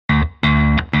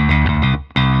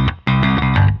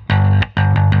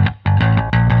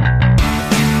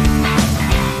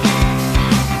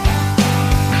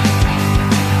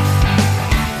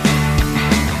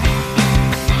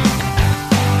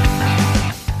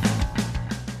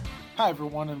Hi,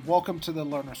 everyone, and welcome to the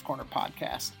Learner's Corner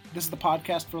podcast. This is the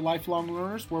podcast for lifelong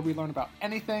learners where we learn about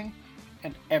anything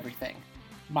and everything.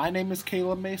 My name is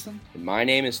Caleb Mason. And my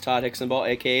name is Todd Hicksonball,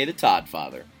 a.k.a. the Todd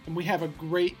Father. And we have a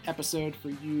great episode for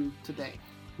you today.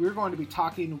 We're going to be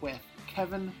talking with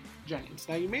Kevin Jennings.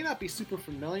 Now, you may not be super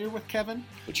familiar with Kevin,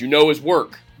 But you know his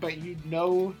work. but you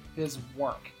know his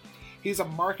work. He's a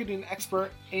marketing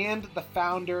expert and the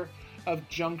founder of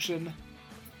Junction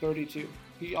 32.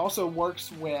 He also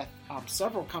works with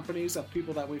several companies of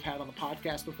people that we've had on the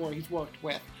podcast before. He's worked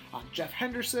with Jeff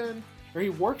Henderson, or he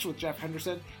works with Jeff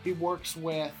Henderson. He works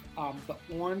with the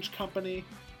Orange Company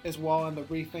as well in the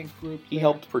Rethink group. He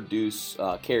helped produce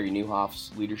Carrie Newhoff's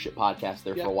leadership podcast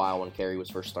there for a while when Carrie was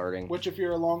first starting. Which, if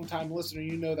you're a long-time listener,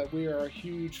 you know that we are a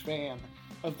huge fan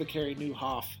of the Carrie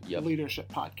Newhoff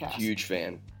leadership podcast. Huge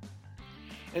fan.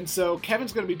 And so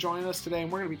Kevin's going to be joining us today,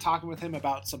 and we're going to be talking with him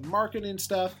about some marketing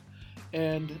stuff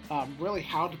and really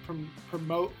how to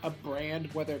promote a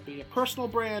brand, whether it be a personal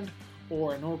brand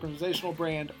or an organizational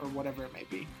brand or whatever it may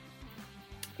be.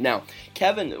 Now,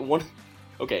 Kevin is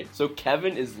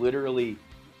literally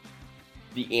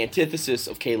the antithesis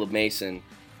of Caleb Mason,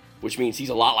 which means he's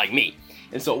a lot like me.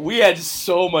 And so we had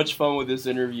so much fun with this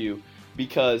interview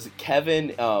because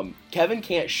Kevin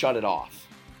can't shut it off.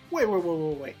 Wait.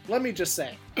 Let me just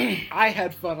say, I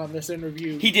had fun on this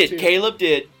interview. He did. Too. Caleb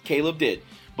did.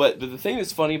 But the thing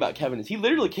that's funny about Kevin is he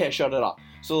literally can't shut it off.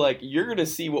 So, like, you're going to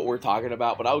see what we're talking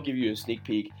about, but I'll give you a sneak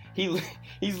peek.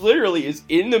 He's literally is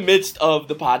in the midst of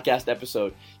the podcast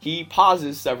episode. He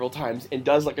pauses several times and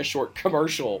does, like, a short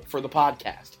commercial for the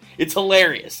podcast. It's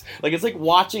hilarious. Like, it's like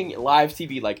watching live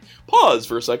TV, like, pause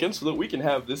for a second so that we can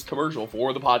have this commercial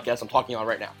for the podcast I'm talking on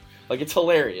right now. Like, it's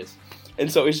hilarious. And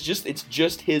so it's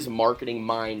just his marketing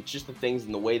mind. It's just the things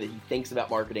and the way that he thinks about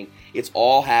marketing. It's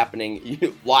all happening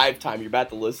live time. You're about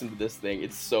to listen to this thing.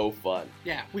 It's so fun.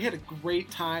 Yeah, we had a great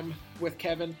time with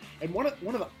Kevin. And one of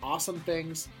the awesome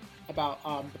things about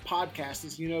the podcast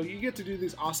is, you get to do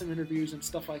these awesome interviews and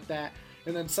stuff like that.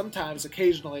 And then sometimes,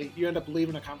 occasionally, you end up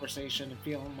leaving a conversation and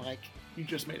feeling like you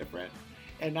just made a friend.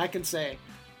 And I can say,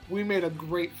 we made a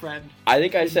great friend. I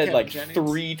think I said Kevin like Jennings.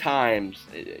 3 times.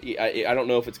 I don't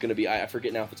know if it's going to be, I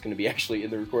forget now if it's going to be actually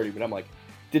in the recording, but I'm like,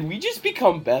 did we just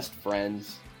become best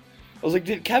friends? I was like,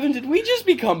 did we just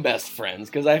become best friends?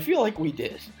 Because I feel like we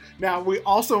did. Now, we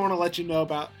also want to let you know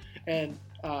about, and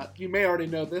you may already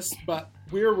know this, but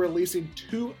we're releasing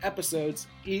 2 episodes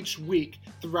each week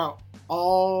throughout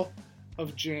all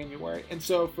of January. And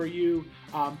so for you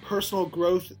personal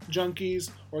growth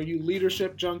junkies or you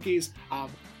leadership junkies,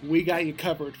 we got you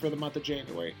covered for the month of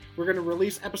January. We're going to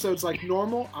release episodes like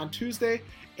normal on Tuesday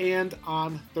and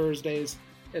on Thursdays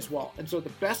as well. And so the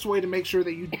best way to make sure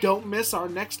that you don't miss our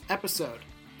next episode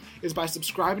is by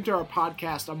subscribing to our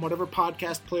podcast on whatever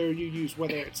podcast player you use,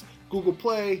 whether it's Google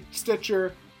Play,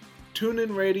 Stitcher,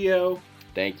 TuneIn Radio.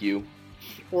 Thank you.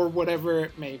 Or whatever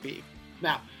it may be.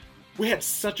 Now, we had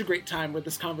such a great time with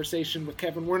this conversation with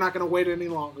Kevin. We're not going to wait any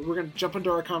longer. We're going to jump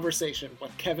into our conversation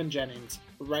with Kevin Jennings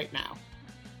right now.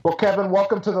 Well, Kevin,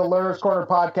 welcome to the Learner's Corner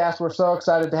podcast. We're so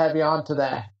excited to have you on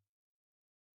today.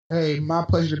 Hey, my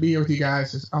pleasure to be here with you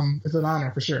guys. It's an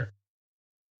honor for sure.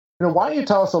 Why don't you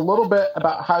tell us a little bit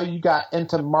about how you got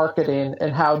into marketing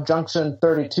and how Junction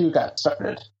 32 got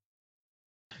started?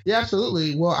 Yeah,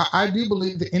 absolutely. Well, I do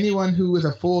believe that anyone who is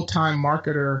a full-time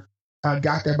marketer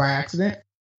got there by accident.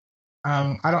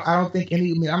 I don't think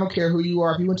I don't care who you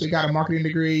are. If you got a marketing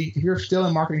degree, if you're still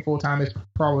in marketing full-time, it's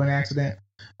probably an accident.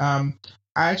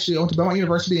 I actually went to Belmont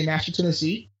University in Nashville,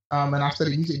 Tennessee, and I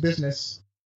studied music business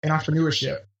and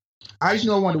entrepreneurship. I just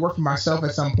knew I wanted to work for myself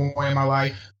at some point in my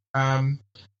life, and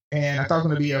I thought I was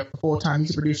going to be a full-time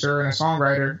music producer and a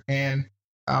songwriter. And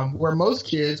where most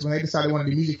kids, when they decide they want to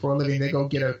do music for a living, they go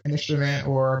get an instrument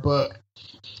or a book.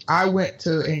 I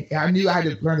knew I had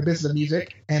to learn the business of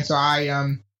music, and so I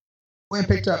went and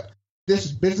picked up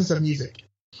this business of music.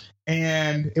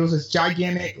 And it was this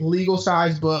gigantic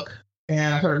legal-sized book.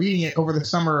 And I started reading it over the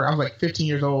summer. I was like 15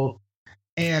 years old,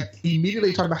 and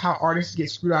immediately talked about how artists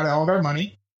get screwed out of all their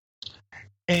money,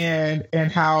 and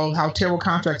how terrible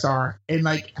contracts are. And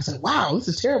like I said, wow, this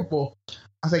is terrible. I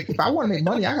was like, if I want to make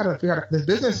money, I got to figure out this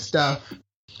business stuff.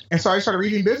 And so I started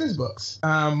reading business books.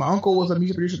 My uncle was a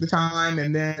music producer at the time,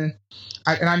 and then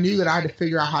I knew that I had to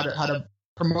figure out how to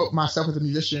promote myself as a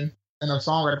musician and a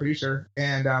songwriter producer.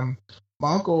 And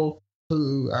my uncle,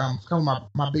 who some of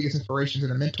my biggest inspirations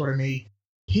and a mentor to me,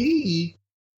 he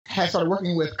had started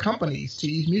working with companies to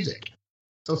use music.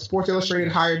 So Sports Illustrated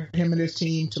hired him and his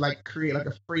team to like create like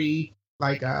a free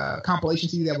compilation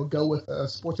CD that would go with a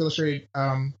Sports Illustrated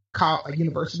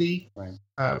university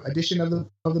edition of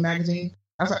the magazine.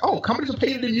 I was like, oh, companies will pay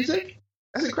you to do music?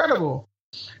 That's incredible.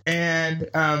 And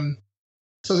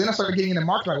so then I started getting into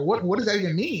marketing. Like, what does that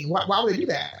even mean? Why would they do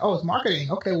that? Oh, it's marketing.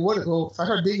 Okay, so I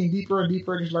started digging deeper and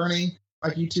deeper, just learning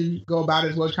like you two go about it,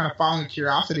 as well as kind of following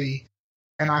curiosity.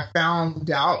 And I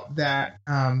found out that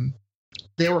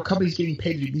there were companies getting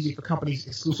paid to do music for companies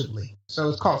exclusively. So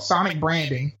it's called sonic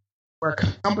branding, where a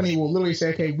company will literally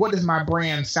say, okay, what does my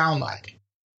brand sound like?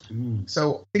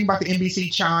 So think about the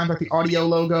NBC chimes, like the audio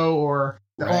logo, or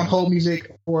the on-hold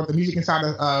music, or the music inside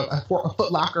a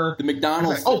Foot Locker. The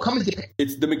McDonald's. Like, companies get paid.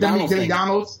 It's the McDonald's. The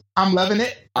McDonald's. I'm loving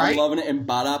it. Right? I'm loving it. And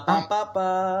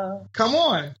ba-da-ba-ba-ba. Come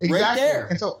on. Exactly. Right there.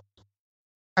 And so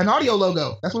an audio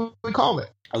logo, that's what we call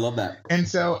it. I love that. And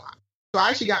so I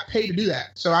actually got paid to do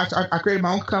that. So I created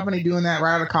my own company doing that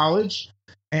right out of college.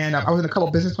 And I was in a couple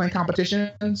of business plan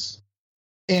competitions.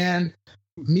 And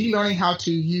me learning how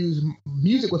to use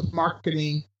music with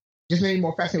marketing just made me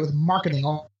more fascinated with marketing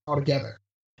altogether.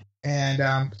 And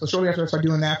so shortly after I started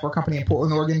doing that for a company in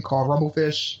Portland, Oregon called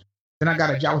Rumblefish, then I got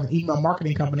a job with an email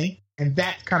marketing company. And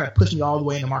that kind of pushed me all the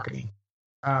way into marketing.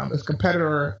 It's a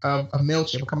competitor of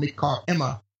MailChimp, a company called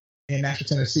Emma in Nashville,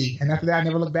 Tennessee. And after that, I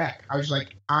never looked back. I was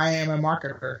like, I am a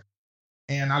marketer.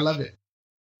 And I loved it.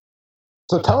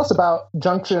 So tell us about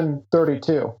Junction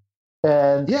 32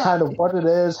 and kind of what it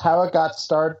is, how it got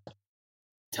started.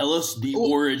 Tell us the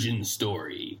origin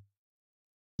story.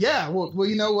 Yeah, well,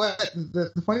 you know what?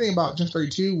 The funny thing about Junction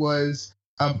 32 was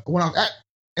when I was at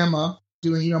Emma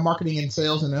doing marketing and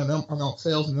sales and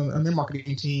their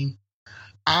marketing team,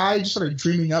 I just started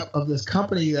dreaming up of this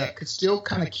company that could still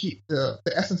kind of keep the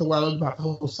essence of what I loved about the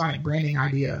whole sonic branding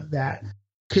idea, that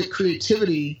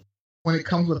creativity when it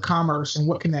comes with commerce and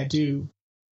what can that do.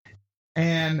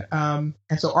 And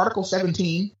so Article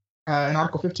 17 and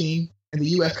Article 15 in the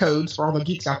U.S. codes for all the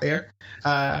geeks out there,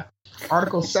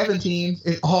 Article 17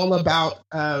 is all about,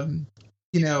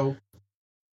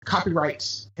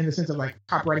 copyrights in the sense of like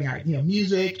copyrighting,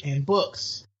 music and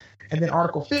books. And then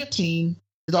Article 15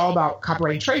 is all about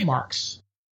copyrighting trademarks,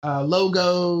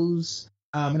 logos,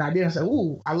 and ideas. I said,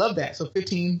 ooh, I love that. So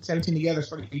 15, 17 together is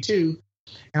 32.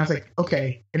 And I was like,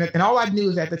 okay. And all I knew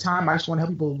is at the time, I just want to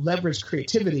help people leverage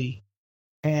creativity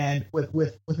and with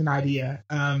an idea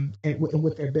and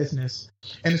with their business.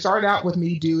 And it started out with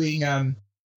me doing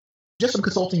just some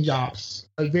consulting jobs,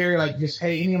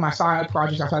 hey, any of my side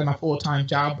projects outside of my full-time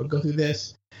job would go through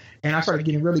this. And I started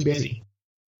getting really busy.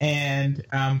 And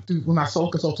through my soul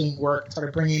consulting work, I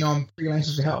started bringing on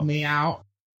freelancers to help me out.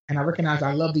 And I recognized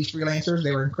I love these freelancers.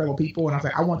 They were incredible people. And I was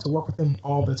like, I want to work with them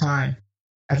all the time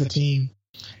as a team.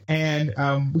 And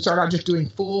we started out just doing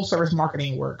full service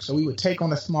marketing work. So we would take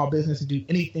on a small business and do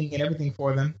anything and everything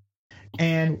for them.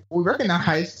 And we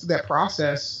recognized that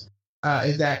process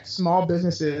is that small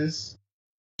businesses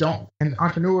and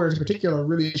entrepreneurs in particular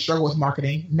really struggle with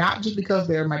marketing, not just because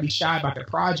they might be shy about their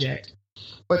project,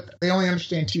 but they only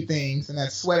understand two things, and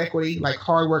that's sweat equity, like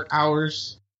hard work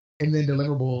hours, and then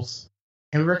deliverables.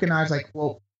 And we recognize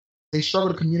they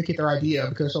struggle to communicate their idea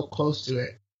because they're so close to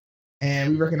it.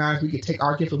 And we recognize we could take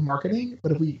our gift of marketing,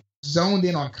 but if we zoned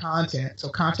in on content, so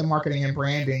content marketing and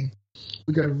branding,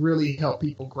 we could really help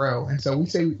people grow. And so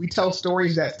we tell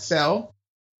stories that sell,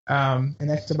 and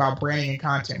that's about branding and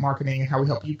content marketing and how we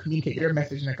help you communicate your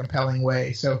message in a compelling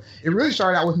way. So it really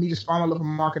started out with me just falling in love with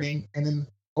marketing, and then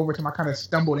over time I kind of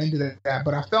stumbled into that.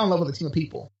 But I fell in love with a team of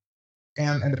people,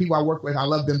 and the people I work with, I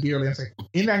love them dearly. And it's like,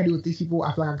 anything I can do with these people,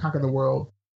 I feel like I can conquer the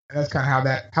world. And that's kind of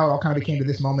how it all kind of became to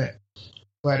this moment.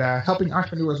 But helping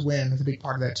entrepreneurs win is a big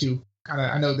part of that too.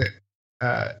 I know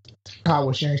that Kyle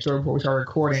was sharing a story before we started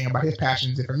recording about his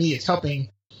passions, and for me, it's helping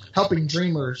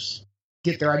dreamers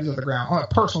get their ideas off the ground on a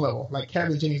personal level. Like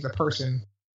Kevin Jennings, the person,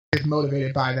 is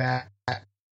motivated by that,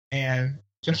 and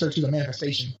just to the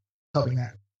manifestation, helping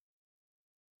that.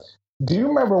 Do you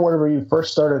remember whenever you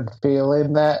first started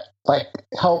feeling that,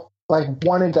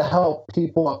 wanting to help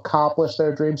people accomplish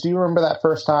their dreams? Do you remember that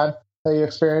first time that you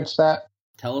experienced that?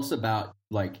 Tell us about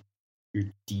your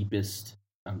deepest.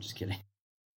 I'm just kidding.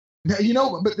 But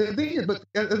the thing is,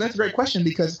 that's a great question,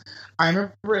 because I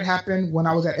remember it happened when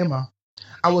I was at Emma.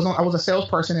 I was a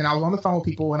salesperson, and I was on the phone with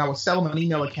people, and I was selling an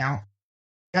email account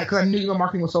because I knew email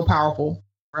marketing was so powerful,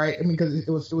 right? I mean, because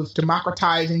it was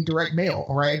democratizing direct mail,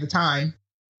 right? At the time,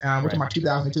 we're talking about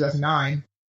 2000, 2009,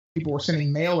 people were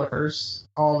sending mailers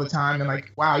all the time, and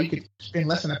wow, you could spend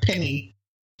less than a penny,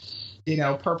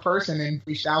 per person and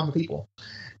reach thousands of people.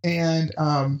 And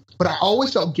but I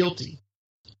always felt guilty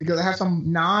because I have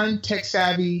some non-tech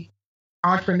savvy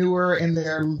entrepreneur in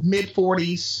their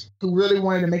mid-40s who really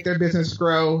wanted to make their business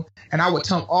grow, and I would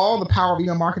tell them all the power of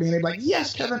email marketing, and they'd be like,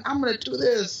 yes, Kevin, I'm going to do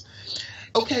this.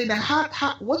 Okay, now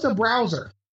how what's a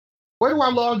browser? Where do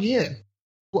I log in?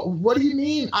 What do you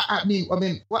mean? I mean,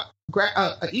 what?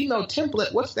 An email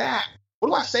template? What's that? What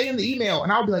do I say in the email?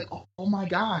 And I'll be like, oh my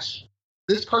gosh,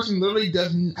 this person literally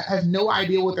has no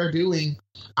idea what they're doing.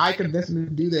 I convinced them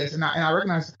to do this, and I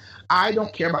recognize I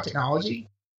don't care about technology.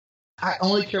 I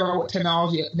only care about what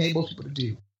technology enables people to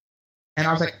do. And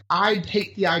I was like, I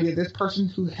hate the idea this person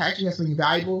who actually has something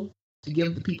valuable to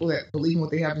give the people that believe in what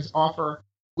they have to offer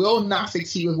will not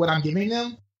succeed with what I'm giving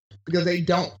them because they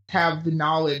don't have the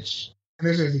knowledge. And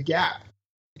there's a gap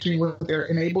between what they're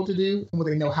enabled to do and what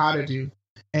they know how to do.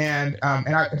 And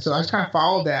so I just kind of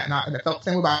followed that. And I felt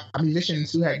the same way about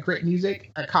musicians who had great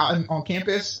music on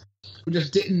campus who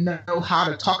just didn't know how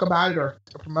to talk about it or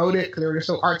to promote it because they were just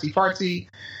so artsy-fartsy.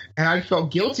 And I felt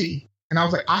guilty. And I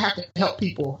was like, I have to help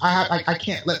people. I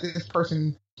can't let this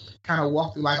person kind of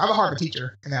walk through life. I'm a hard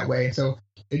teacher in that way. And so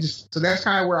that's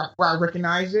kind of where I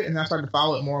recognized it. And I started to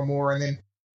follow it more and more. And then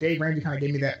Dave Ramsey kind of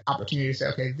gave me that opportunity to say,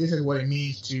 okay, this is what it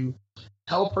means to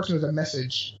help a person with a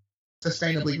message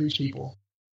sustainably reach people.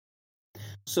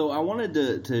 So I wanted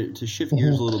to shift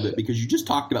gears a little bit because you just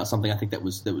talked about something I think that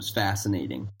was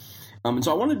fascinating. And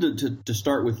so I wanted to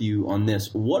start with you on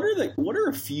this. What are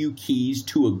a few keys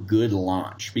to a good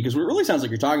launch? Because what it really sounds like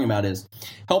you're talking about is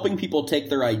helping people take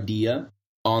their idea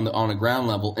on a ground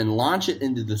level and launch it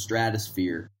into the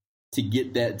stratosphere to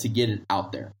get it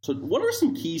out there. So what are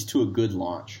some keys to a good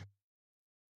launch?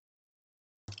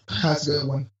 That's a good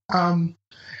one.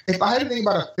 If I had to think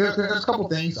about there's a couple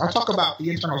things. I'll talk about the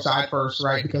internal side first,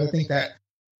 right? Because I think that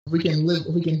if we can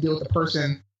deal with the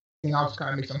person, then I'll just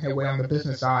kind of make some headway on the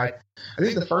business side. I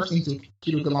think the first thing to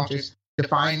keep a good launch is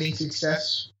defining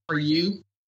success for you.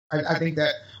 I think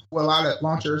that what a lot of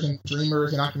launchers and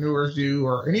dreamers and entrepreneurs do,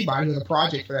 or anybody who has a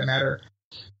project for that matter,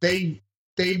 they've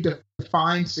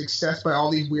defined success by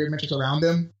all these weird metrics around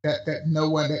them that no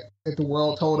one that the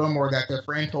world told them, or that their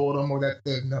friend told them, or that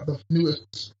the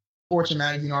newest Fortune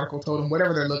magazine article told them,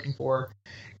 whatever they're looking for,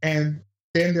 and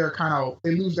then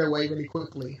they lose their way really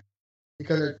quickly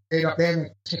because they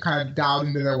haven't kind of dialed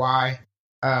into their why.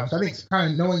 So I think it's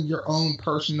kind of knowing your own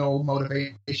personal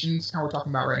motivations, kind of we're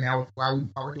talking about right now with why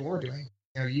we're doing what we're doing.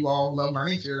 You all love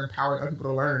learning, so you're empowering other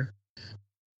people to learn.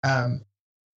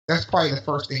 That's probably the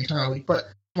first thing internally. But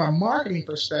from a marketing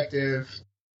perspective,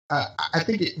 I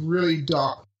think it really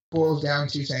boils down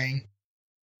to saying,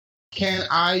 can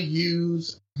I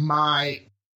use my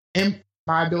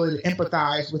ability to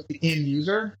empathize with the end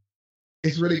user?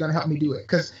 Is really going to help me do it.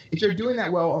 Because if you're doing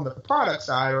that well on the product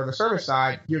side or the service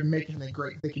side, you're making it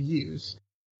great they can use.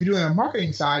 If you're doing it on the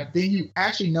marketing side, then you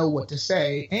actually know what to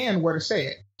say and where to say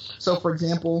it. So, for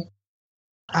example,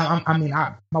 my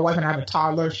wife and I have a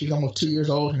toddler. She's almost 2 years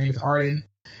old. Her name is Arden.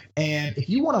 And if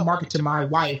you want to market to my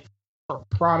wife for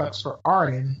products for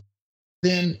Arden,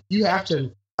 then you have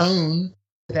to own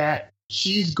that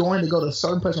she's going to go to a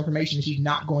certain place of information and she's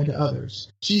not going to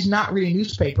others. She's not reading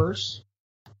newspapers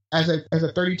as a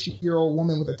 32-year-old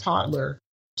woman with a toddler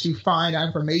to find out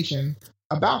information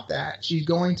about that. She's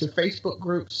going to Facebook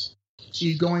groups.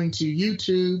 She's going to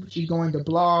YouTube. She's going to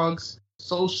blogs,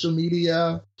 social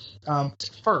media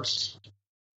first.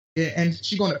 And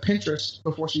she's going to Pinterest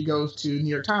before she goes to New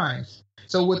York Times.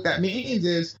 So what that means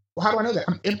is, well, how do I know that?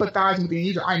 I'm empathizing with the end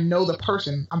user. I know the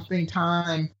person. I'm spending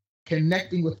time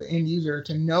connecting with the end user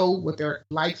to know what their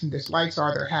likes and dislikes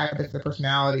are, their habits, their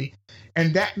personality.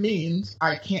 And that means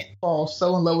I can't fall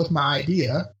so in love with my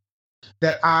idea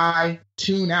that I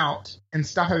tune out and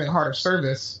stop having a harder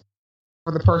service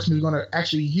for the person who's going to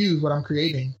actually use what I'm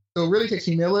creating. So it really takes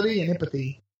humility and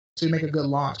empathy to make a good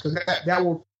launch, because that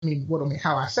will mean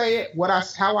how I say it,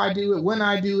 how I do it, when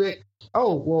I do it.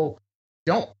 Oh, well,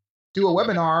 don't do a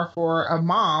webinar for a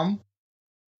mom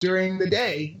during the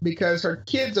day because her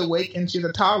kid's awake and she's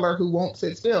a toddler who won't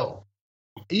sit still.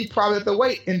 You probably have to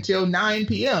wait until 9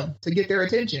 p.m. to get their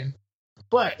attention.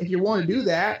 But if you want to do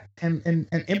that and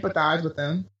empathize with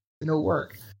them, then it'll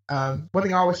work. One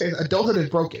thing I always say is adulthood is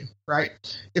broken, right?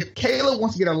 If Caleb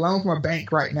wants to get a loan from a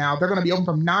bank right now, they're going to be open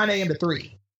from 9 a.m. to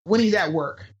 3 when he's at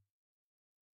work.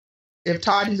 If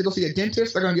Todd needs to go see a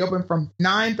dentist, they're going to be open from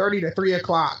 9:30 to 3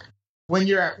 o'clock when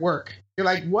you're at work. You're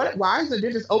like, what? Why is the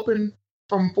dentist open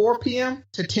from 4 p.m.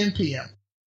 to 10 p.m.?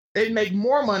 They make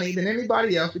more money than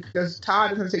anybody else because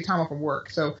Todd doesn't take time off from work.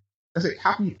 So that's it.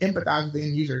 How can you empathize with the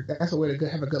end user? That's a way to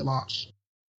have a good launch.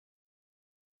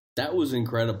 That was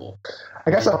incredible.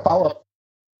 I guess a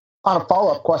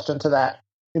follow-up question to that,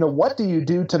 what do you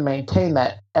do to maintain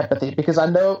that empathy? Because I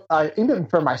know, even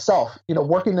for myself,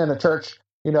 working in a church,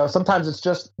 sometimes it's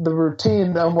just the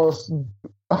routine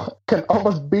can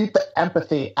almost beat the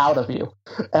empathy out of you.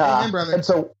 Amen, brother. And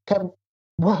so, Kevin,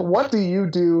 what do you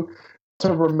do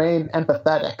to remain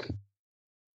empathetic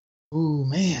Ooh,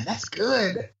 man, that's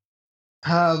good.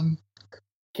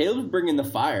 Caleb's bringing the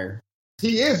fire.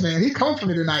 He is, man. He's coming for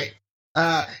me tonight.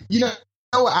 I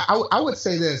would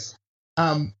say this.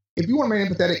 If you want to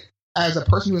remain empathetic as a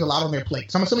person who has a lot on their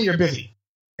plate, so I'm assuming you're busy,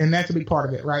 and that's a big part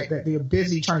of it, right? That they're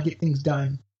busy trying to get things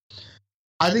done.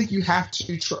 I think you have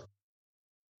to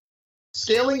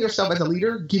scaling yourself as a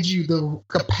leader gives you the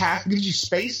capacity, gives you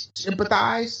space to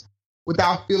empathize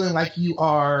without feeling like you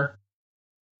are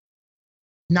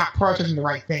not prioritizing the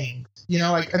right things.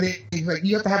 I think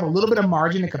you have to have a little bit of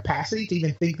margin and capacity to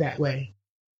even think that way.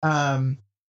 So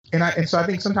I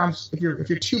think sometimes if you're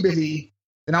too busy,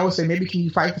 then I would say maybe can you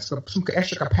find some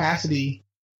extra capacity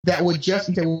that would just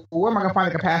say, well, where am I going to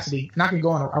find the capacity? And I can go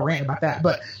on a rant about that,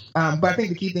 but I think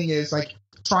the key thing is like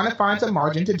trying to find some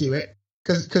margin to do it,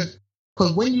 because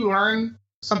when you learn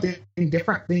something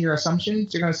different than your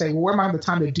assumptions, you're going to say, well, where am I going to have the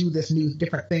time to do this new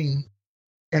different thing?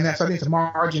 And that's, I think, the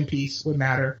margin piece would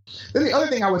matter. Then the other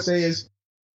thing I would say is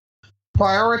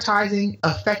prioritizing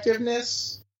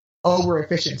effectiveness over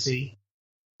efficiency.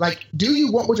 Like, do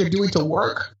you want what you're doing to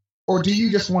work, or do you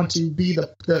just want to be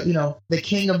the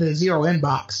king of the zero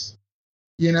inbox?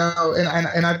 And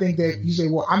I think that you say,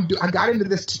 well, I got into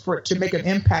this to make an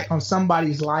impact on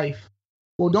somebody's life.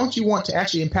 Well, don't you want to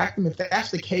actually impact them? If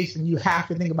that's the case, then you have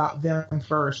to think about them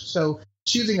first. So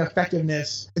choosing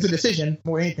effectiveness is a decision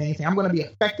more than anything. I'm going to be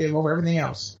effective over everything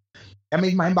else. That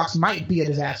means my inbox might be a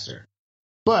disaster.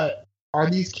 But are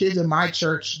these kids in my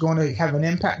church going to have an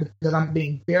impact because I'm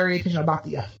being very intentional about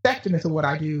the effectiveness of what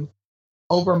I do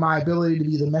over my ability to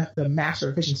be the master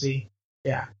of efficiency?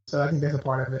 Yeah. So I think that's a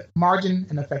part of it. Margin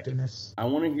and effectiveness. I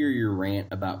want to hear your rant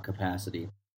about capacity.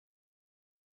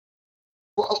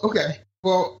 Well, okay.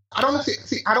 Well, I don't want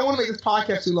to make this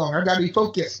podcast too long. I've got to be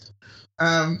focused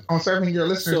on serving your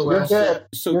listeners.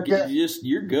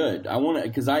 You're good. I want to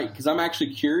because I'm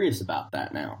actually curious about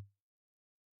that now.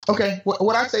 Okay,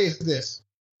 what I say is this: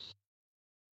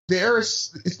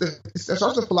 there's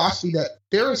also a philosophy that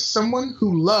there is someone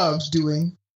who loves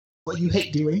doing what you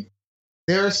hate doing.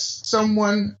 There is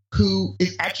someone who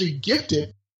is actually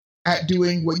gifted at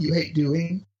doing what you hate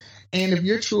doing. And if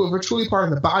we're truly part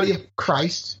of the body of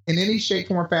Christ in any shape,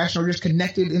 form, or fashion, or just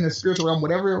connected in the spiritual realm,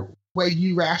 whatever way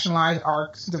you rationalize our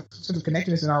sense of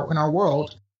connectedness in our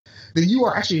world, then you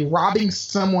are actually robbing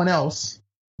someone else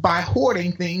by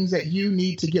hoarding things that you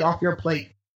need to get off your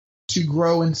plate to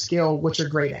grow and scale what you're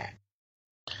great at.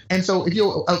 And so if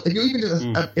you even just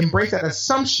embrace that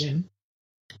assumption,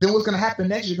 then what's going to happen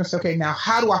next is you're going to say, okay, now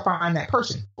how do I find that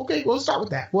person? Okay, well, let's start with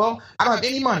that. Well, I don't have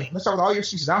any money. Let's start with all your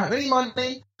excuses. I don't have any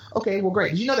money. Okay, well,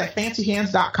 great. Did you know that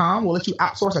fancyhands.com will let you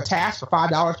outsource a task for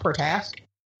 $5 per task?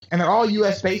 And they're all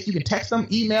US-based. You can text them,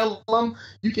 email them.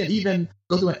 You can even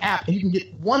go through an app, and you can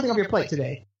get one thing off your plate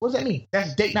today. What does that mean?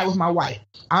 That's date night with my wife.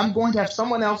 I'm going to have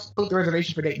someone else book the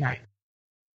reservation for date night.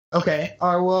 Okay,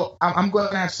 or well, I'm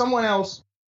going to have someone else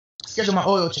schedule my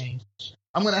oil change.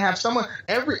 I'm going to have someone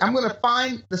I'm going to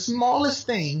find the smallest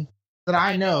thing that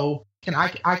I know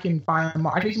I can find.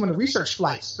 I need someone to research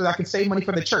flights so that I can save money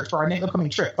for the church for our next upcoming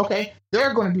trip. Okay,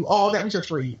 they're going to do all that research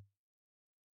for you.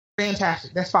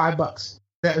 Fantastic. That's $5.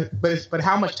 But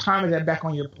how much time is that back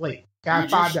on your plate? Got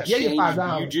 $5. Yeah, you're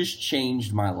 $5. You just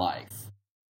changed my life.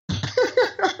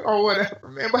 Or whatever,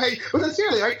 man. But hey, but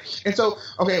sincerely, right? And so,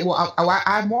 okay, well, I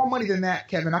have more money than that,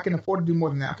 Kevin. I can afford to do more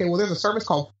than that. Okay, well, there's a service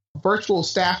called Virtual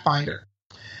Staff Finder.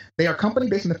 They are a company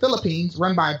based in the Philippines,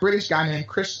 run by a British guy named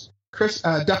Chris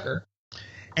Ducker.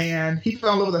 And he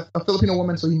fell in love with a Filipino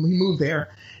woman, so he moved there.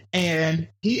 And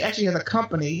he actually has a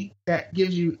company that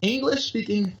gives you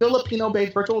English-speaking,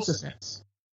 Filipino-based virtual assistants.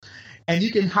 And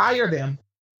you can hire them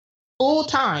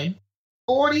full-time,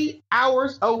 40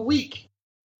 hours a week.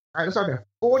 All right, let's start there.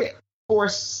 40 for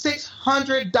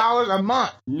 $600 a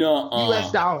month.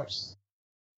 US dollars.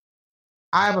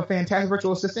 I have a fantastic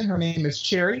virtual assistant. Her name is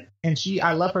Cherry, and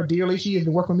I love her dearly. She has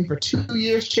been working with me for 2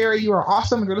 years. Cherry, you are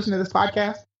awesome if you're listening to this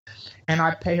podcast. And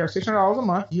I pay her $600 a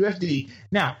month USD.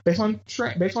 Now, based on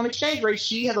exchange rate,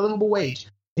 she has a livable wage.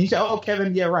 And you say, "Oh,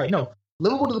 Kevin, yeah, right." No,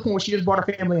 livable to the point where she just bought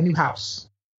her family a new house.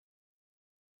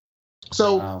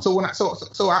 So, wow.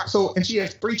 And she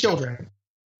has 3 children.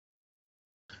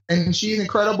 And she is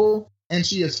incredible, and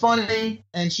she is funny,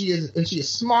 and she is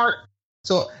smart.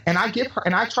 So, and I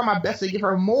try my best to give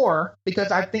her more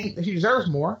because I think that she deserves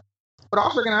more. But I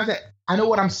also recognize that I know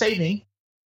what I'm saving,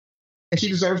 and she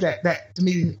deserves that to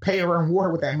me to pay her and reward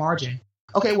her with that margin.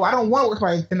 Okay, well, I don't want to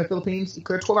work in the Philippines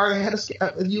because they're 12 hours ahead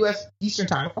of U.S. Eastern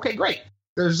time. Okay, great.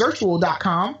 There's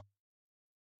Zirtual.com,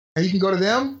 and you can go to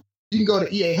them. You can go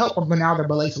to EA Help, but now they're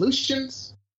Belay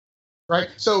Solutions, right?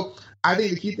 So I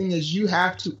think the key thing is you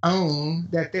have to own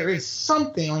that there is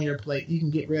something on your plate you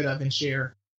can get rid of and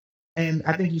share. And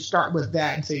I think you start with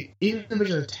that and say, even if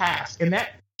it's a task, and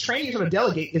that training yourself to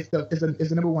delegate is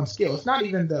the number one skill. It's not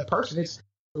even the person. It's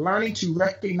learning to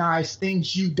recognize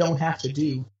things you don't have to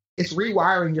do. It's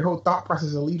rewiring your whole thought process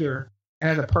as a leader and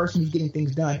as a person who's getting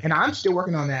things done. And I'm still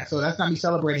working on that. So that's not me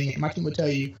celebrating it. My team will tell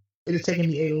you it has taken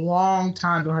me a long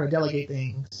time to learn how to delegate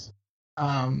things.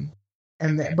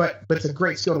 But it's a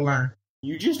great skill to learn.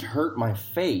 You just hurt my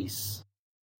face.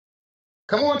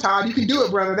 Come on, Todd. You can do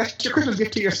it, brother. That's your Christmas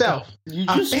gift to yourself. You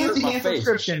just hurt Fancy my Hands face.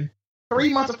 subscription.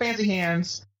 3 months of Fancy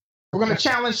Hands. We're going to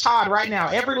challenge Todd right now.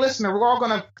 Every listener, we're all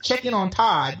going to check in on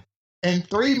Todd in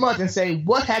 3 months and say,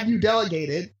 what have you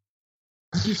delegated?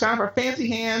 If you sign for Fancy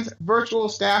Hands, Virtual,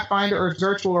 Staff Finder, or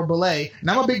Zirtual or Belay,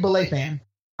 and I'm a big Belay fan.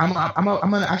 I'm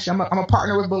a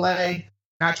partner with Belay.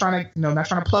 Not trying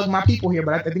to plug my people here,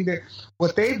 but I think that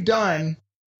what they've done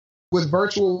with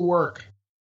virtual work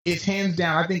is hands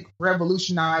down, I think,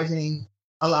 revolutionizing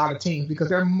a lot of teams because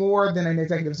they're more than an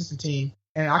executive assistant team.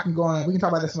 And I can go on. We can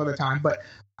talk about this some other time, but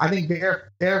I think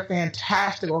they're a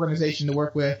fantastic organization to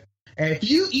work with. And if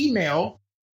you email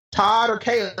Todd or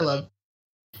Caleb,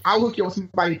 I'll hook you up with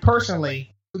somebody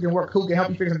personally who can help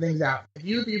you figure some things out. If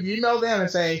you email them and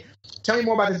say, "Tell me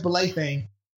more about this Belay thing,"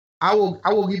 I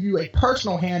will give you a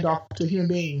personal handoff to a human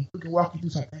being who can walk you through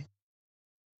something.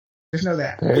 Just know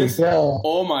that. There you go.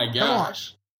 Oh my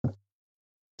gosh.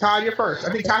 Todd, you're first.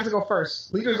 I think Todd should go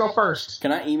first. Leaders go first.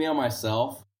 Can I email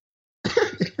myself?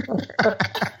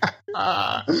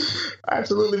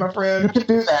 Absolutely, my You friend. can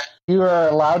do that. You are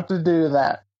allowed to do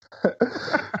that.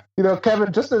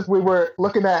 Kevin, just as we were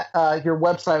looking at your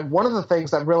website, one of the things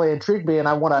that really intrigued me, and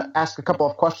I want to ask a couple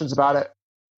of questions about it,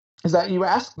 is that you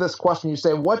ask this question. You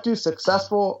say, what do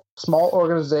successful small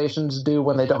organizations do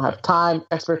when they don't have time,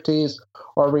 expertise,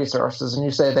 or resources? And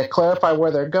you say they clarify where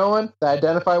they're going, they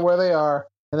identify where they are,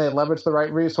 and they leverage the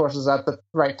right resources at the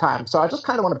right time. So I just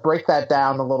kind of want to break that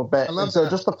down a little bit. And so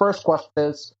just the first question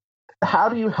is, how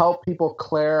do you help people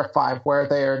clarify where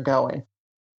they are going?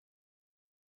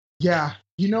 Yeah,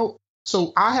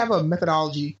 so I have a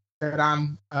methodology that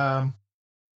I'm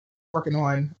working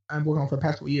on. I'm working on for the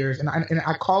past couple years, and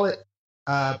I call it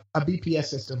a BPS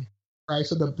system, right?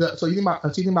 So so you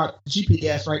think about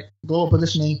GPS, right? Global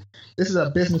positioning. This is a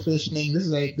business positioning. This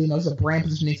is a brand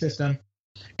positioning system,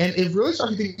 and it really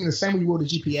starts you thinking the same way you would a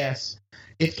GPS.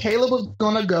 If Caleb was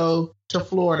gonna go to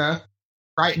Florida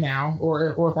right now, or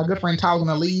if our good friend Tyler was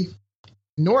gonna leave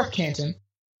North Canton,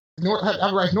 North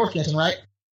Canton, right?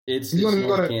 It's He's gonna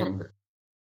North go to Canton.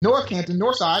 North Canton,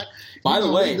 North Side. By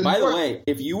the way,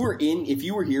 if you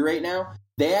were here right now,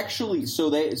 they actually so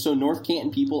North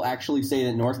Canton people actually say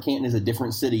that North Canton is a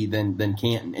different city than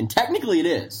Canton, and technically it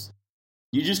is.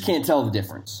 You just can't tell the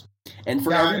difference. And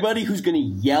for everybody who's going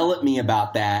to yell at me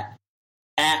about that,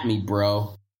 at me,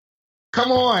 bro.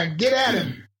 Come on, get at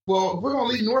him. Well, we're going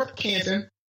to leave North Canton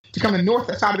to come to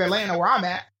north side of Atlanta where I'm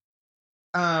at.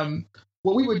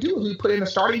 What we would do is we put in a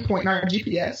starting point in our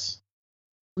GPS.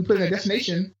 We put in a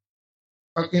destination,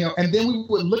 and then we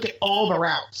would look at all the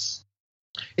routes.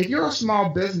 If you're a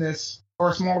small business or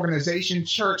a small organization,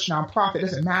 church, nonprofit, it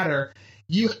doesn't matter.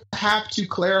 You have to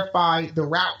clarify the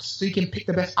routes so you can pick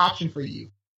the best option for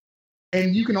you.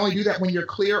 And you can only do that when you're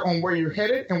clear on where you're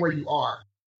headed and where you are.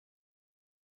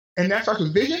 And that starts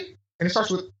with vision, and it starts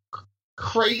with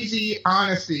crazy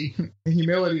honesty and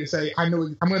humility to say, I'm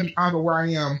going to be honest with where I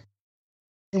am.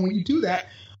 And when you do that,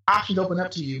 options open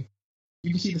up to you. You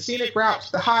can see the scenic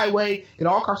routes, the highway, it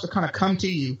all starts to kind of come to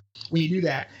you when you do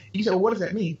that. You say, well, what does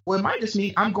that mean? Well, it might just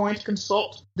mean I'm going to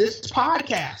consult this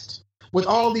podcast with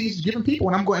all these different people,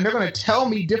 and they're going to tell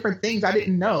me different things I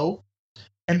didn't know,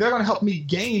 and they're going to help me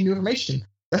gain new information.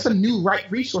 That's a new right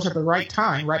resource at the right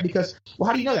time, right? Because, well,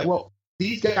 how do you know that? Well,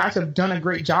 these guys have done a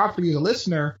great job for you, the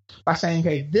listener, by saying,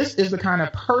 okay, this is the kind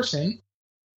of person,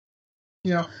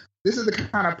 this is the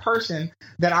kind of person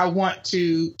that I want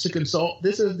to consult.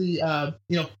 This is the,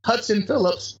 Hudson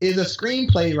Phillips is a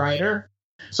screenplay writer.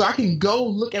 So I can go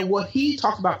look at what he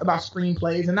talks about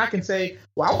screenplays, and I can say,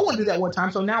 well, I want to do that one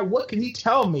time. So now what can he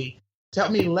tell me to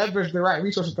help me leverage the right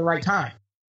resource at the right time?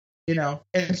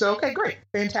 And so, okay, great.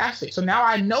 Fantastic. So now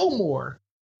I know more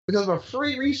because of a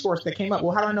free resource that came up.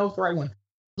 Well, how do I know it's the right one?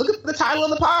 Look at the title of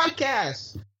the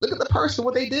podcast. Look at the person,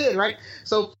 what they did, right?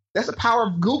 So that's the power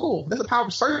of Google. That's the power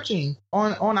of searching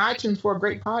on iTunes for a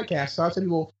great podcast. So I tell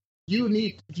people,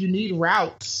 if you need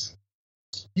routes,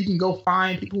 you can go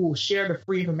find people who will share the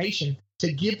free information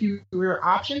to give you your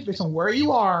options based on where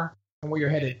you are and where you're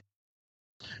headed.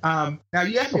 Now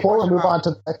you asked before we move on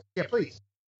to yeah, please.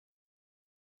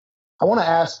 I want to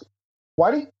ask, why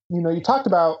do you talked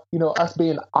about, us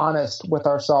being honest with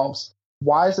ourselves.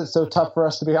 Why is it so tough for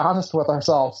us to be honest with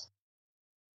ourselves?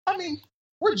 I mean,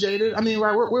 we're jaded. I mean,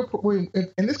 right? We're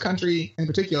in this country in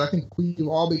particular. I think we've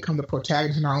all become the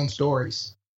protagonists in our own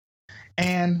stories.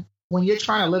 And when you're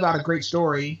trying to live out a great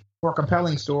story or a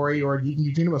compelling story, or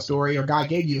you dream of a story, or God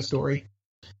gave you a story,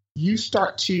 you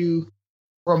start to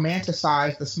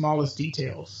romanticize the smallest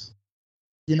details.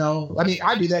 I mean,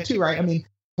 I do that too, right? I mean,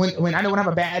 when I have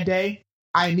a bad day,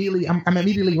 I'm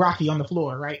immediately Rocky on the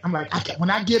floor, right? I'm like, when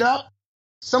I get up,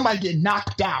 somebody get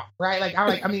knocked out, right? Like, I'm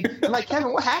like,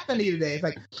 Kevin, what happened to you today? It's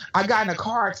like, I got in a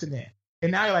car accident.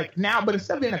 And now you're like, but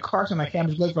instead of being in a car accident, like, hey, I'm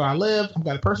just looking for where I live. I'm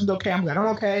glad the person's okay. I'm glad I'm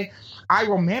okay. I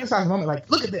romanticize the moment, like,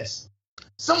 look at this.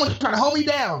 Someone's trying to hold me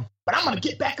down, but I'm going to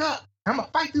get back up. I'm going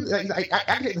to fight through. I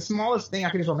can take the smallest thing. I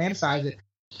can just romanticize it.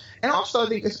 And also, I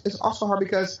think it's also hard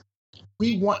because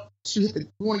we want to get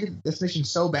the destination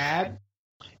so bad.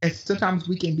 And sometimes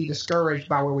we can be discouraged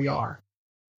by where we are.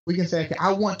 We can say, okay,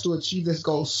 I want to achieve this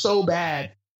goal so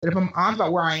bad that if I'm honest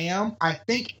about where I am, I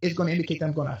think it's going to indicate that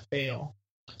I'm going to fail.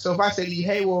 So if I say to you,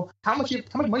 hey, well, how much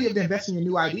money you have to invest in your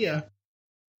new idea?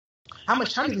 How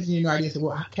much time do you invest in your new idea? I say,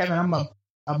 well, Kevin, I'm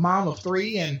a mom of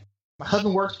 3 and my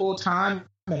husband works full time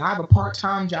and I have a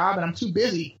part-time job and I'm too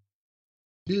busy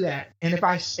to do that. And if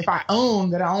I own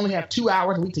that I only have 2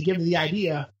 hours a week to give to the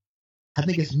idea, I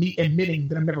think it's me admitting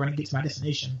that I'm never going to get to my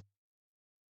destination.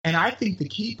 And I think the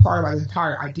key part about this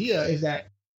entire idea is that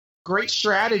great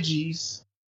strategies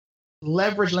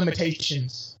leverage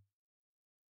limitations.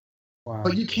 Wow.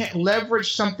 But you can't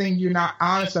leverage something you're not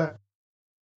honest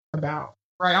about.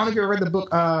 Right? I don't know if you ever read the book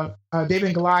David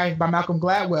and Goliath by Malcolm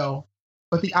Gladwell,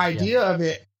 but the idea of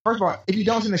it, first of all, if you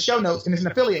don't, it's in the show notes and it's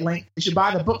an affiliate link, you should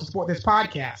buy the book to support this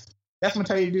podcast. That's what I'm going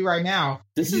to tell you to do right now.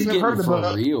 This is getting for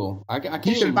real.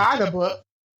 You should buy the book.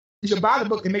 You should buy the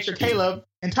book and make sure Caleb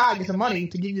and Todd get some money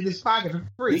to give you this podcast for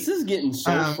free. This is getting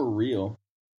so for real.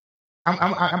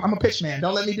 I'm a pitch man.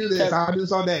 Don't let me do this. I'll do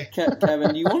this all day.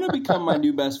 Kevin, do you want to become my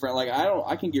new best friend? Like,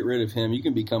 I can get rid of him. You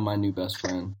can become my new best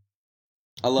friend.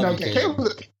 I love you,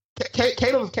 Caleb's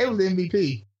the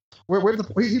MVP.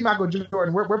 He's Michael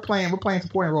Jordan. We're playing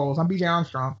supporting roles. I'm BJ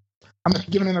Armstrong. I'm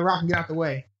giving him the rock and get out the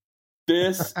way.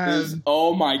 This is,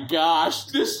 oh my gosh,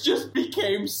 this just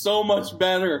became so much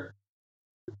better.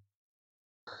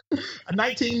 A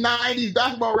 1990s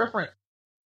basketball reference.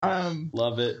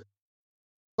 Love it.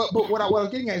 But what I was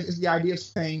getting at is the idea of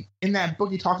saying, in that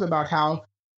book, he talks about how,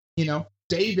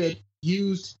 David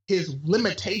used his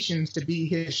limitations to be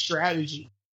his strategy.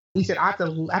 He said, I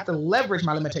have to leverage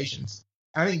my limitations.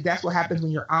 And I think that's what happens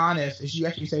when you're honest, is you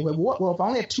actually say, well, if I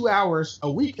only have 2 hours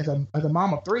a week as a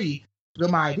mom of 3 to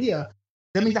build my idea,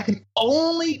 that means I can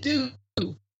only do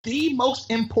the most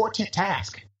important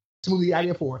task to move the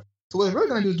idea forward. So what it's really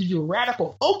going to do is give you a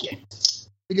radical focus,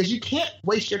 because you can't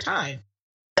waste your time.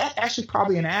 That's actually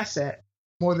probably an asset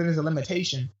more than it is a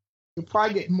limitation. You'll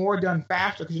probably get more done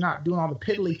faster because you're not doing all the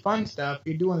piddly fun stuff.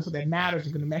 You're doing something that matters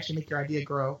and going to actually make your idea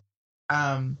grow.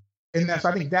 So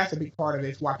I think that's a big part of it.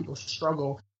 It's why people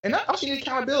struggle. And also you need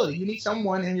accountability. You need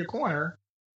someone in your corner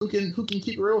who can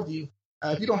keep it real with you.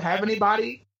 If you don't have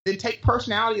anybody, then take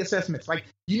personality assessments. Like,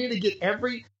 you need to get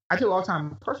I tell you all the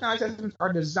time, personality assessments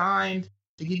are designed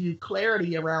to give you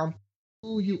clarity around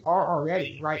who you are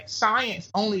already, right? Science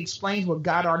only explains what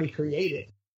God already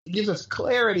created. It gives us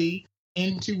clarity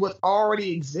into what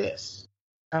already exists.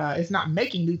 It's not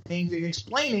making new things; it's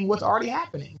explaining what's already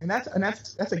happening, and that's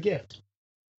a gift.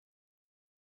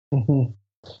 Mm-hmm.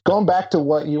 Going back to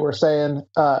what you were saying,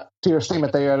 to your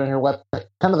statement that you had on your website,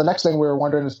 kind of the next thing we were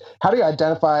wondering is, how do you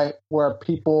identify where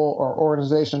people or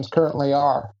organizations currently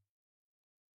are?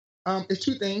 It's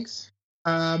 2 things.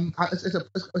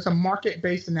 It's a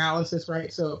market-based analysis,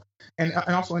 right? So, and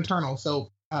also internal.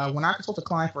 So, when I consult a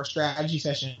client for a strategy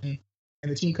session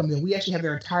and the team comes in, we actually have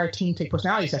their entire team take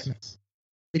personality assessments,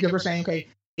 because we're saying, okay,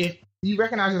 if you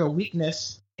recognize there's a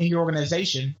weakness in your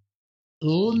organization,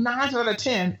 9 out of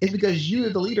 10 is because you,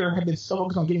 as the leader, have been so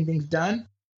focused on getting things done,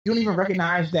 you don't even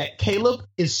recognize that Caleb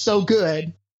is so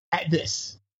good at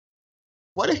this.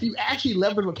 What if you actually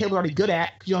leverage what Caleb's already good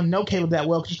at, because you don't know Caleb that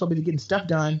well because you're so busy getting stuff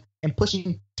done and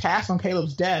pushing tasks on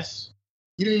Caleb's desk?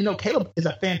 You didn't even know Caleb is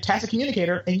a fantastic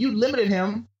communicator, and you limited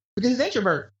him because he's an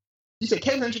introvert. You said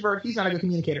Caleb's an introvert, he's not a good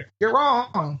communicator. You're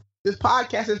wrong. This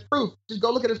podcast is proof. Just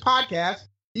go look at his podcast.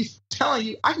 He's telling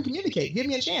you, I can communicate. Give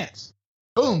me a chance.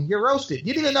 Boom, you're roasted.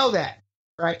 You didn't even know that,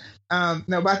 right?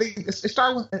 No, but I think it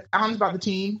started with honest about the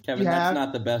team. Kevin, that's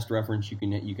not the best reference you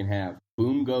can have.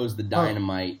 Boom goes the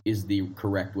dynamite is the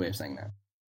correct way of saying that.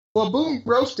 Well, Boom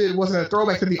roasted wasn't a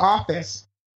throwback to The Office.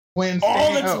 When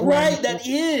that's right. That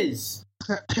is.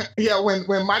 Yeah,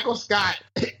 when Michael Scott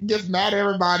gets mad at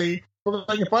everybody for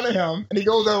making fun of him, and he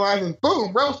goes there and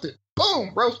boom, roasted.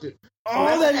 Boom, roasted.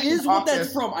 Oh, that is what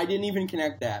that's from. I didn't even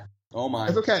connect that. Oh my.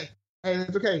 It's okay. Hey,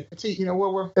 it's okay. See, you know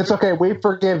what we're. It's okay. We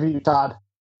forgive you, Todd.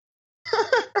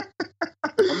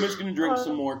 I'm just gonna drink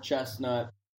some more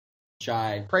chestnut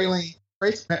chai. Praline.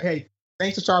 Hey,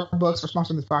 thanks to Starbucks for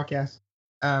sponsoring this podcast.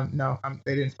 No,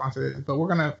 they didn't sponsor it, but we're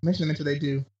gonna mention them until they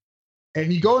do. And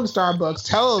if you go into Starbucks,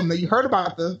 tell them that you heard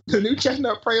about the new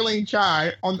chestnut praline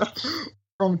chai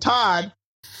from Todd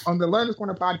on the Learn This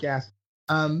Corner podcast.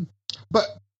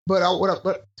 But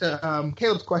to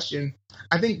Caleb's question,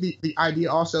 I think the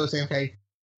idea also is saying, okay,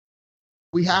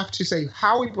 we have to say,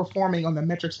 how are we performing on the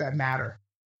metrics that matter,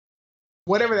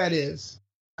 whatever that is.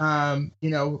 And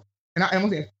one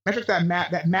thing, metrics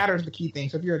that matters is the key thing.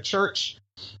 So if you're a church,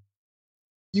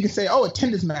 you can say, oh,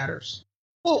 attendance matters.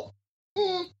 Well,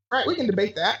 right, we can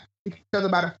debate that because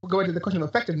we'll go into the question of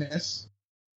effectiveness.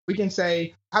 We can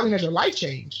say, how do we measure life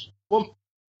change? Well,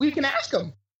 we can ask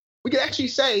them. We can actually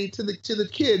say to the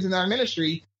kids in our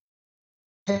ministry,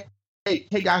 hey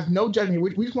guys, no judgment.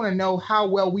 We just want to know how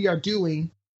well we are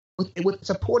doing with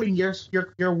supporting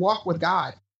your walk with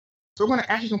God. So we're going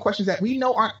to ask you some questions that we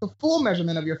know aren't the full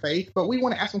measurement of your faith, but we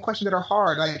want to ask some questions that are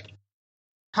hard, like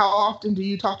how often do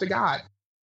you talk to God?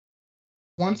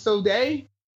 Once a day?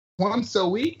 Once a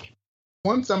week?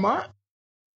 Once a month?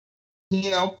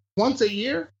 Once a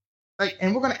year?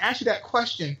 And we're going to ask you that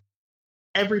question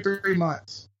every 3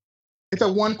 months. It's a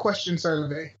 1-question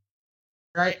survey,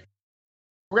 right?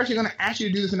 We're actually going to ask you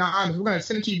to do this anonymous. We're going to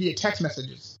send it to you via text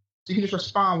messages. So you can just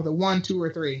respond with a 1, 2,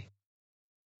 or 3.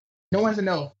 No one has to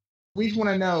know. We just want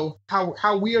to know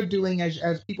how we are doing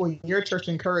as people in your church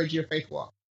to encourage your faith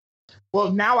walk.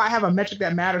 Well, now I have a metric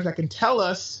that matters that can tell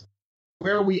us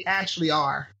where we actually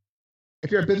are.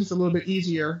 If you're a business, a little bit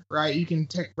easier, right? You can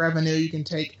take revenue, you can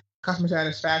take customer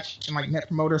satisfaction, like net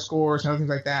promoter scores and other things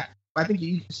like that. But I think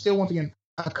you still, once again,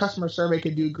 a customer survey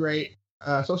could do great.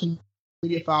 Social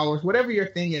media followers, whatever your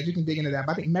thing is, you can dig into that.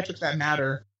 But I think metrics that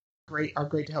matter are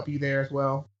great to help you there as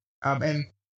well. So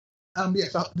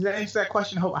did that answer that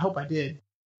question? I hope I did.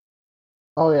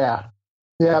 Oh yeah.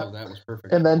 Yeah. Oh, that was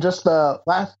perfect. And then just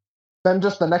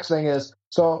the next thing is,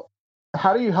 so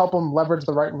how do you help them leverage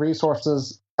the right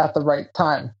resources at the right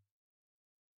time?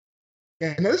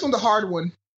 Yeah, and this one's a hard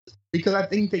one because I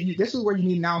think that this is where you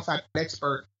need an outside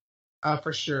expert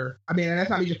for sure. I mean, and that's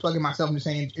not me just plugging myself. I'm just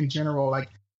saying in general, like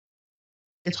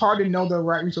it's hard to know the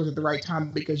right resource at the right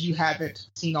time because you haven't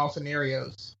seen all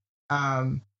scenarios.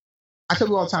 I tell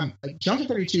people all the time, like Junction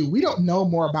 32, we don't know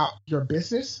more about your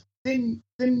business than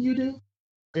you do,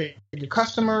 your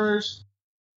customers,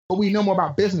 but we know more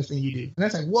about business than you do. And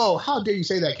that's like, whoa, how dare you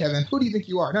say that, Kevin? Who do you think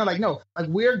you are? No,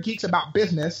 we're geeks about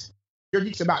business. You're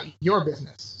geeks about your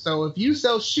business. So if you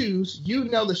sell shoes, you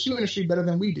know the shoe industry better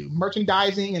than we do.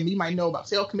 Merchandising, and we might know about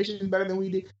sales commissions better than we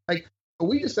do. But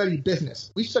we just study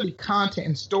business. We study content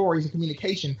and stories and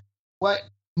communication. What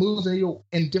moves the needle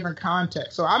in different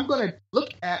contexts. So I'm going to look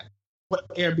at what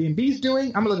Airbnb's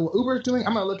doing. I'm going to look at what Uber's doing.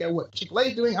 I'm going to look at what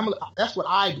Chick-fil-A's doing. That's what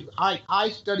I do. I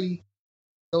study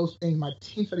those things. My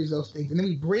team studies those things. And then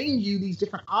we bring you these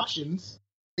different options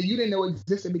that you didn't know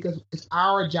existed because it's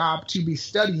our job to be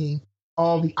studying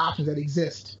all the options that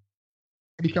exist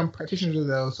and become practitioners of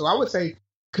those. So I would say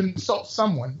consult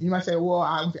someone. You might say, well,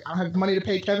 I don't have the money to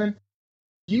pay Kevin.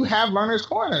 You have Learner's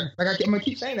Corner. I'm going to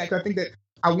keep saying that because I think that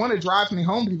I want to drive something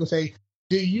home to people. Say,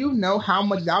 do you know how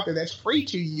much is out there that's free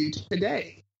to you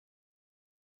today?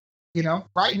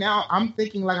 Right now, I'm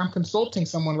thinking like I'm consulting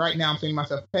someone right now. I'm saying to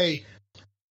myself, hey,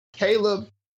 Caleb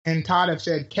and Todd have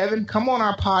said, Kevin, come on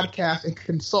our podcast and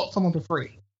consult someone for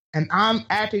free. And I'm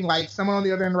acting like someone on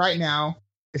the other end right now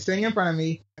is sitting in front of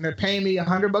me and they're paying me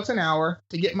 $100 an hour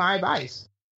to get my advice.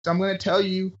 So I'm going to tell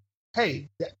you, hey,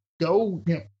 go,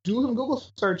 do some Google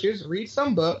searches, read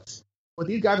some books. What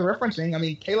these guys are referencing. I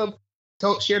mean, Caleb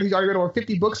shared he's already read over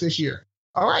 50 books this year.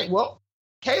 All right, well,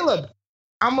 Caleb,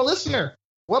 I'm a listener.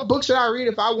 What book should I read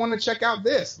if I want to check out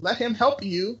this? Let him help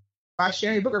you by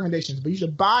sharing book recommendations. But you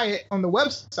should buy it on the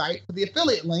website with the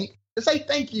affiliate link to say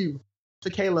thank you to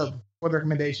Caleb for the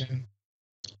recommendation.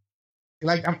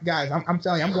 Guys, I'm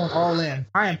telling you, I'm going all in.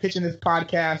 I am pitching this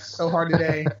podcast so hard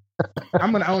today.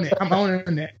 I'm going to own it. I'm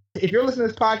owning it. If you're listening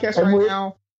to this podcast right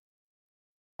now,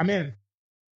 I'm in.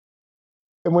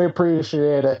 And we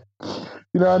appreciate it.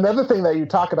 Another thing that you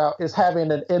talk about is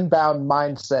having an inbound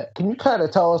mindset. Can you kind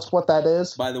of tell us what that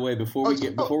is? By the way, before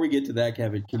we get to that,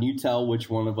 Kevin, can you tell which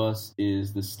one of us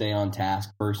is the stay on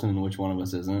task person and which one of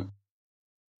us isn't?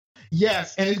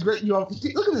 Yes, and it's great. Look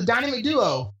at this dynamic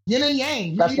duo, yin and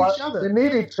yang. You need each other. You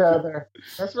need each other.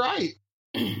 That's right.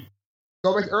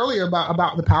 go back earlier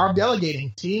about the power of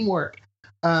delegating, teamwork.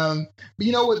 But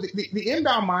you know what? The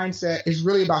inbound mindset is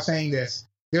really about saying this.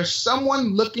 There's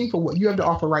someone looking for what you have to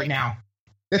offer right now.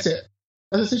 That's it.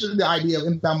 That's essentially the idea of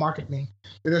inbound marketing.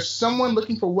 There's someone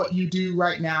looking for what you do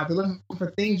right now. They're looking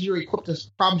for things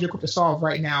problems you're equipped to solve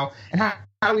right now. And how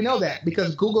do we know that?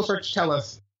 Because Google searches tell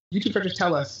us, YouTube searches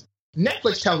tell us,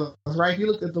 Netflix tells us, right? If you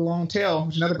look at The Long Tail,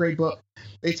 which is another great book,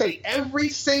 they say every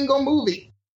single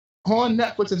movie on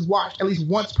Netflix is watched at least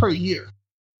once per year.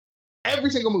 Every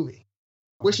single movie,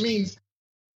 which means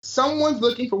someone's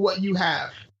looking for what you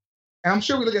have. And I'm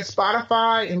sure we look at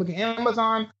Spotify and look at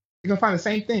Amazon, you're going to find the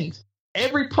same things.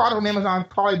 Every product on Amazon is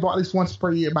probably bought at least once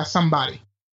per year by somebody,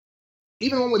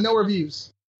 even one with no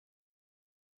reviews.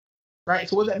 Right?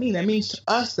 So what does that mean? That means to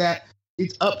us that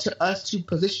it's up to us to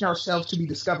position ourselves to be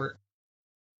discovered.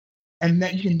 And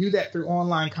that you can do that through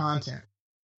online content.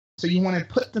 So you want to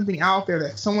put something out there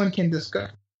that someone can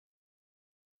discover.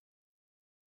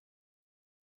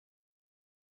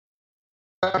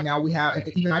 Now we have,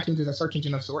 even iTunes is a search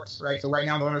engine of sorts, right? So right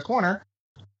now in the Learner's Corner,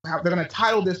 they're going to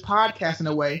title this podcast in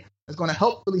a way that's going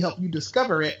to really help you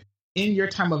discover it in your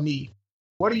time of need.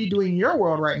 What are you doing in your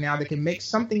world right now that can make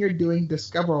something you're doing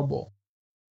discoverable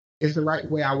is the right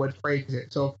way I would phrase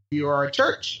it. So if you are a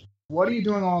church, what are you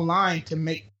doing online to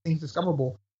make things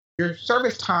discoverable? Your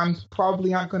service times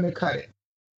probably aren't going to cut it.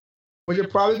 What you're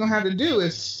probably going to have to do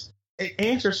is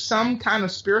answer some kind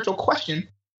of spiritual question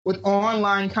with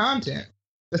online content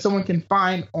that someone can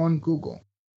find on Google.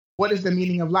 What is the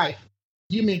meaning of life?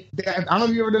 You mean that, I don't know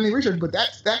if you've ever done any research, but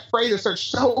that phrase is searched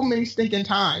so many stinking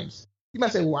times. You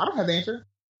might say, well, I don't have the answer.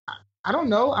 I don't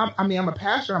know. I'm a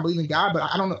pastor. I believe in God, but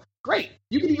I don't know. Great.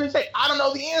 You can even say, I don't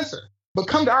know the answer. But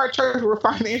come to our church where we'll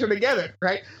find the answer together,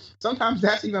 right? Sometimes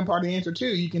that's even part of the answer, too.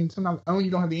 You can sometimes own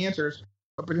you don't have the answers,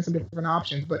 but present some different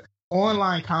options. But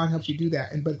online content helps you do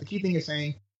that. But the key thing is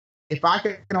saying, if I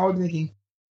can always be thinking,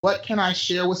 what can I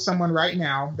share with someone right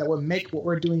now that would make what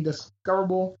we're doing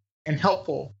discoverable and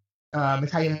helpful?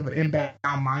 It's how you have an inbound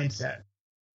mindset.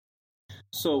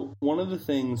 So one of the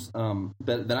things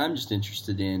that I'm just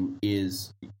interested in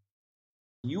is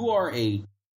you're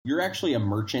actually a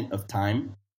merchant of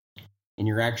time, and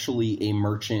you're actually a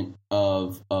merchant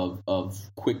of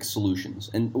quick solutions.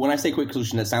 And when I say quick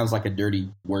solution, that sounds like a dirty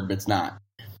word, but it's not.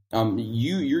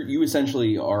 You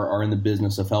essentially are in the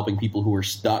business of helping people who are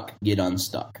stuck get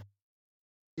unstuck.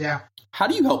 Yeah. How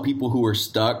do you help people who are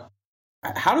stuck?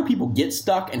 How do people get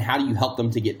stuck, and how do you help them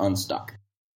to get unstuck?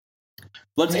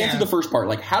 Let's answer the first part.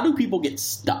 Like, how do people get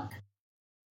stuck?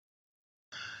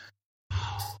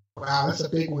 Wow, that's a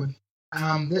big one.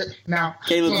 Now,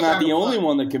 Caleb's not the only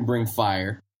one that can bring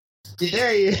fire.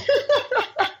 Yeah.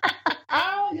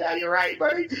 Yeah, you're right,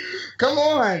 buddy. Come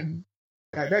on.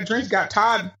 That drink's got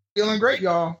Todd feeling great,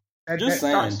 y'all. Just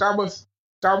saying. Starbucks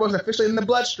officially in the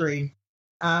bloodstream.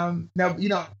 Now,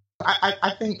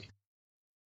 I think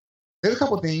there's a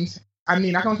couple things. I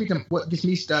mean, I can speak to what gets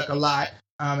me stuck a lot.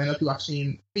 And other people I've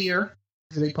seen, fear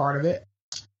is a big part of it.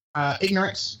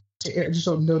 Ignorance, just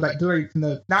so know, like,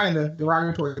 not in the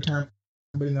derogatory term,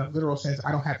 but in the literal sense,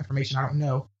 I don't have information, I don't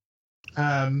know.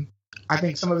 I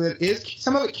think some of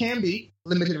it can be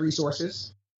limited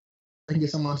resources that can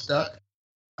get someone stuck.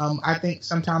 I think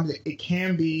sometimes it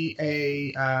can be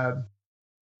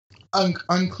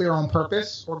unclear on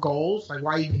purpose or goals, like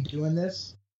why are you even doing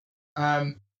this?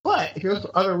 But if you look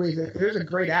for other reasons, there's a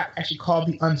great app actually called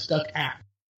the Unstuck app.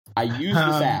 I use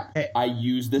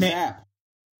this app.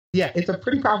 Yeah, it's a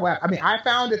pretty powerful app. I mean, I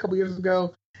found it a couple years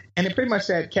ago, and it pretty much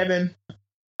said, Kevin,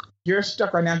 you're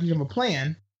stuck right now because you have a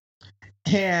plan.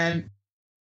 And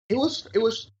it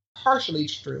was partially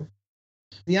true.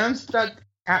 The Unstuck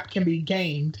app can be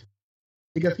gamed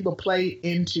because people play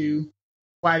into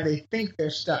why they think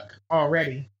they're stuck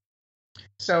already.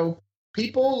 So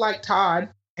people like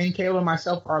Todd and Caleb and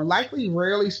myself are likely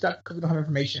rarely stuck because we don't have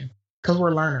information, because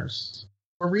we're learners.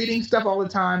 We're reading stuff all the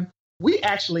time. We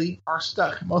actually are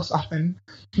stuck most often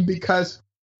because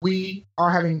we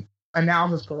are having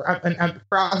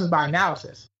paralysis by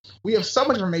analysis. We have so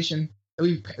much information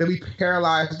that we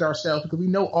paralyzed ourselves because we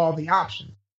know all the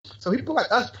options. So people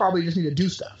like us probably just need to do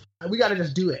stuff. We got to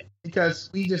just do it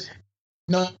because we just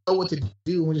know what to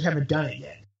do and we just haven't done it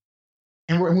yet.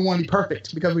 And we want to be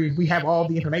perfect because we have all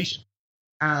the information.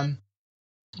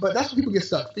 But that's when people get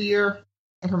stuck. Fear,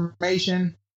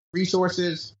 information,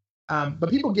 resources. But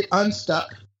people get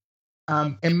unstuck,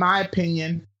 in my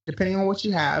opinion, depending on what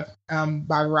you have,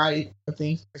 by a variety of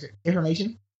things.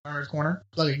 Information, Learner's Corner,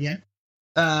 plug again.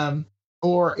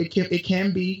 Or it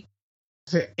can be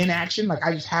inaction, like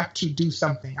I just have to do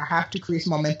something. I have to create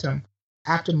some momentum.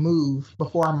 I have to move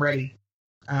before I'm ready.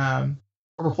 Or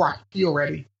or before I feel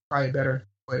ready. Probably a better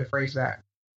way to phrase that.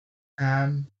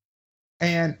 And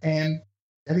I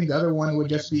think the other one would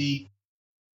just be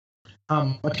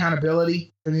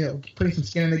accountability and putting some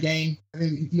skin in the game. I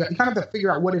think you kind of have to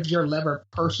figure out what is your lever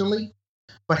personally,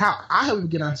 but how I help people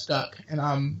get unstuck,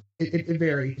 and it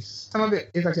varies. Some of it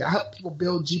is like I said, I help people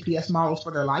build GPS models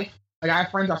for their life. Like I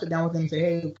have friends, I'll sit down with them and say,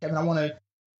 "Hey, Kevin, I want to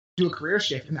do a career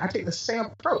shift," and I take the same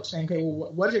approach, saying, "Okay,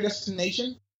 well, what is your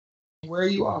destination? Where are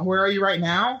you right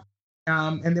now?"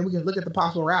 And then we can look at the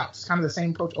possible routes. Kind of the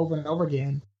same approach over and over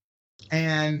again.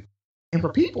 And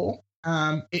for people,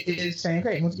 it is saying,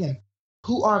 okay, once again,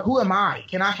 who am I?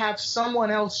 Can I have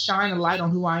someone else shine a light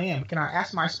on who I am? Can I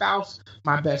ask my spouse,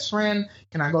 my best friend?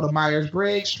 Can I go to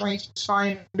Myers-Briggs, Strengths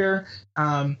Finder?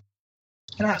 Can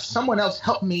I have someone else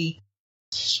help me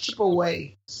strip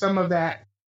away some of that,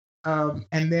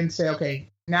 and then say,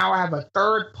 okay, now I have a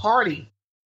third party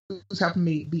who's helping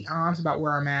me be honest about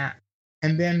where I'm at,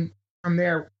 and then from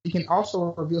there we can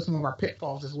also reveal some of our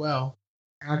pitfalls as well.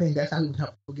 And I think that's how we can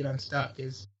help people get unstuck,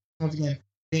 is once again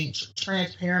being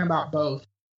transparent about both,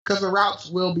 because the routes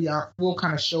will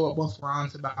kind of show up once we're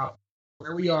honest about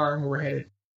where we are and where we're headed.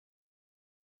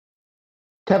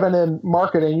 Kevin, in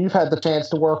marketing, you've had the chance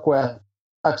to work with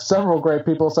several great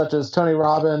people such as Tony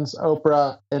Robbins,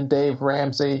 Oprah, and Dave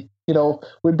Ramsey.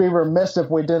 We'd be remiss if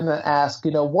we didn't ask,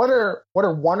 what are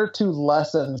one or two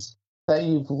lessons that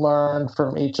you've learned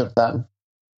from each of them?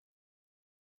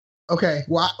 Okay,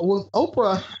 well, with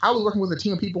Oprah, I was working with a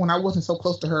team of people and I wasn't so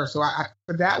close to her. So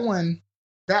for that one,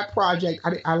 that project,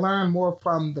 I learned more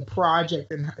from the project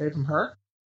than from her.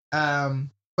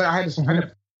 But I had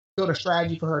to build a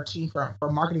strategy for her team for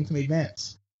marketing some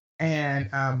events. And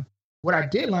what I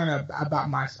did learn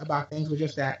about things was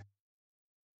just that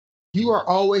you are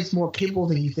always more capable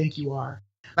than you think you are.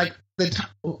 Like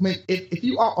if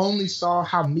you all only saw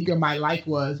how meager my life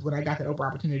was when I got that Oprah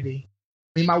opportunity.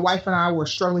 I mean, my wife and I were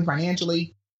struggling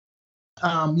financially.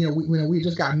 We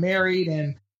just got married,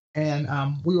 and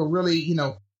we were really,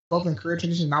 both in career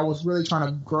transition. I was really trying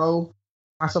to grow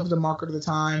myself as a marketer at the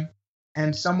time.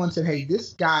 And someone said, "Hey,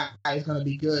 this guy is going to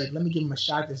be good. Let me give him a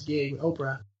shot at this gig with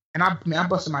Oprah." And I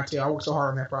busted my tail. I worked so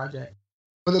hard on that project.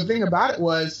 But the thing about it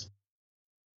was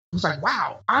like,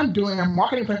 wow, I'm doing a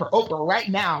marketing plan for Oprah right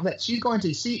now that she's going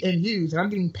to see and use, and I'm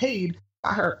getting paid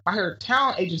by her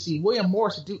talent agency, William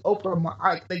Morris, to do Oprah.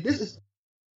 Like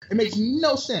it makes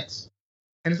no sense.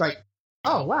 And it's like,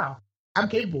 oh wow, I'm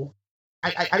capable.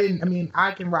 I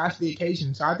can rise to the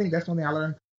occasion. So I think that's one thing I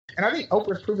learned. And I think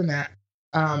Oprah's proven that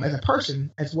as a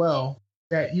person as well,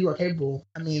 that you are capable.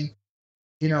 I mean,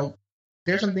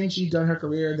 there's some things she's done in her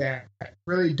career that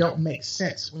really don't make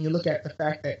sense when you look at the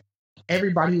fact that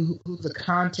everybody who's a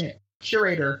content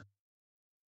curator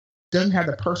doesn't have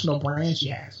the personal brand she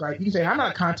has, right? You can say, I'm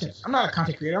not a content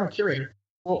creator, I'm a curator.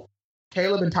 Well,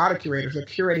 Caleb and Todd are curators. They're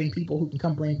curating people who can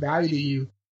come bring value to you.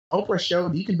 Oprah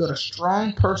showed you can build a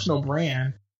strong personal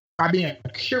brand by being a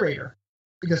curator,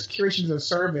 because curation is a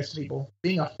service to people.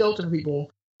 Being a filter for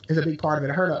people is a big part of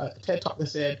it. I heard a TED talk that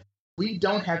said, we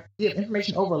have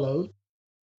information overload,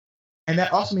 and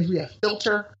that also means we have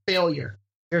filter failure.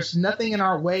 There's nothing in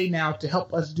our way now to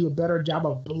help us do a better job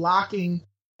of blocking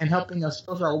and helping us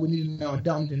filter out what we need to know and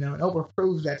don't need to know. And Oprah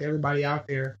proves that to everybody out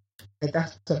there, that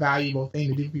that's a valuable thing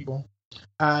to do for people.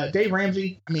 Dave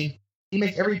Ramsey, I mean, he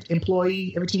makes every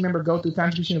employee, every team member go through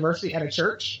Foundation University at a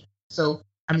church. So,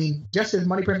 I mean, just his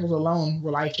money principles alone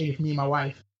were life-changing for me and my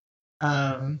wife.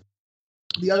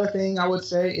 The other thing I would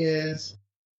say is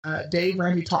Dave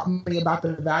Ramsey taught me about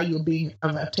the value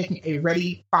of taking a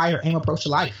ready, fire, aim approach to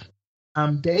life.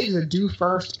 Dave's a do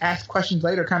first, ask questions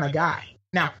later kind of guy.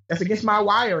 Now, that's against my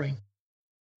wiring.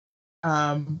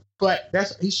 But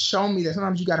he's shown me that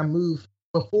sometimes you got to move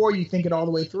before you think it all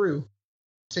the way through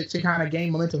to kind of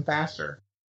gain momentum faster.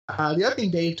 The other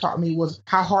thing Dave taught me was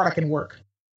how hard I can work.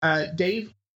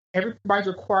 Dave, everybody's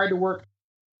required to work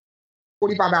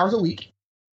 45 hours a week,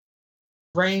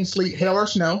 rain, sleet, hail, or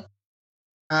snow.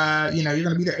 You're going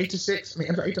to be there 8 to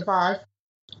 5,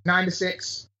 9 to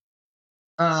 6.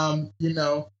 You're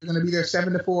going to be there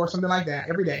 7 to 4, something like that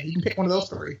every day. You can pick one of those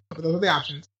three. Those are the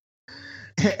options.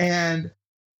 And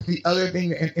the other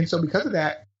thing, and so because of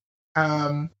that,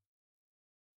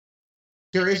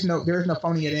 there is no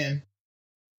phoning it in.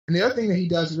 And the other thing that he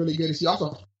does is really good is he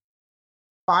also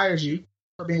fires you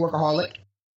for being workaholic.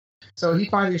 So he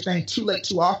finds you're staying too late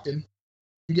too often,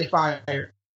 you get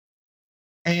fired.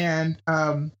 And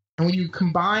when you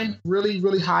combine really,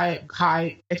 really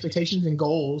high expectations and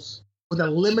goals with a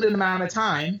limited amount of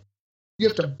time, you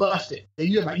have to bust it.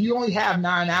 You only have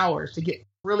 9 hours to get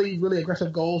really, really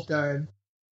aggressive goals done,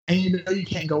 and you know you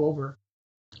can't go over.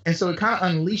 And so it kind of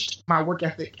unleashed my work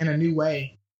ethic in a new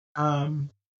way. To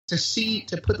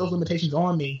put those limitations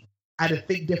on me, I had to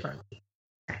think differently.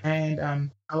 And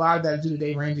a lot of that is due to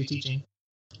Dave Ramsey teaching.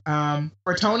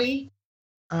 For Tony,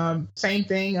 same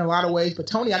thing in a lot of ways. But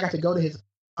Tony, I got to go to his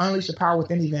Unleash the Power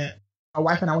Within event. My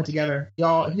wife and I went together.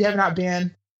 Y'all, if you have not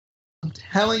been, I'm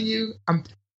telling you,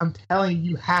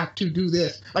 you have to do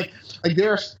this.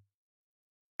 There's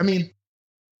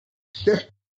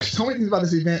so many things about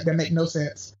this event that make no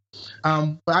sense.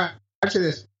 But I say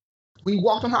this: we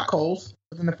walked on hot coals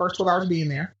within the first 12 hours of being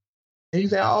there. And you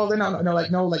say, "Oh, they're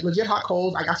no, legit hot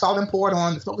coals." Like I saw them pour it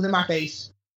on. The smoke was in my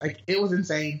face. Like it was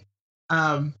insane.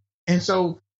 And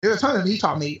so there's a ton that he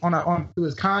taught me on through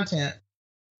his content.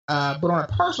 But on a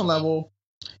personal level,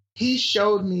 he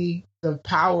showed me the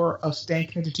power of staying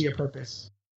connected to your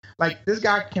purpose. Like this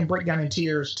guy can break down in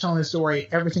tears, telling his story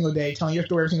every single day, telling your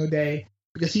story every single day,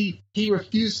 because he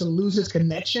refused to lose his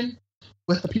connection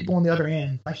with the people on the other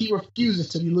end. Like he refuses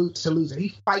to lose it.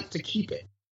 He fights to keep it.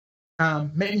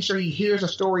 Making sure he hears the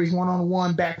stories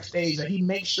one-on-one backstage. That he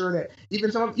makes sure that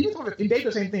even some of and Dave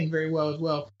does the same thing very well as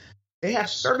well. They have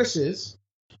services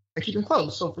that keep him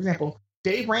close. So, for example,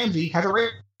 Dave Ramsey has a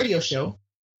radio show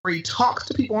where he talks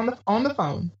to people on the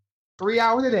phone 3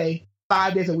 hours a day,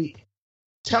 5 days a week.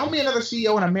 Tell me another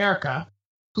CEO in America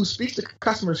who speaks to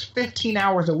customers 15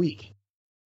 hours a week.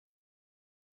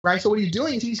 Right? So what he's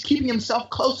doing is he's keeping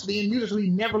himself close to the end user so he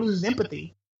never loses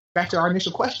empathy. Back to our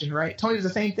initial question, right? Tony does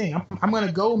the same thing. I'm going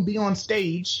to go and be on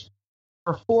stage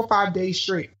for 4 or 5 days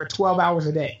straight for 12 hours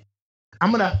a day.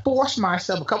 I'm going to force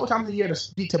myself a couple times a year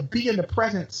to be in the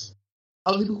presence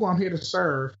of the people who I'm here to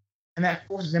serve. And that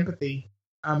forces empathy.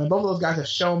 And both of those guys have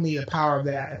shown me the power of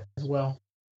that as well.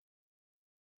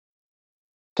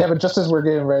 Kevin, just as we're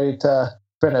getting ready to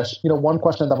finish, one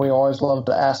question that we always love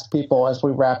to ask people as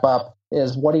we wrap up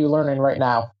is, what are you learning right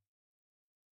now?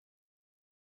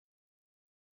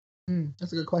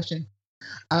 That's a good question.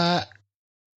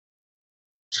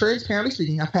 Transparently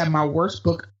speaking, I've had my worst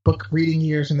book reading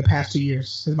years in the past 2 years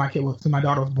since my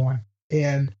daughter was born,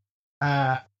 and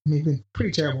it's been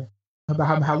pretty terrible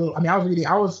about how little. I was reading.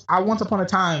 I once upon a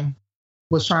time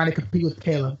was trying to compete with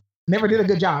Caleb. Never did a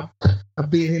good job of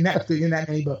being in that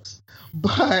many books,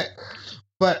 but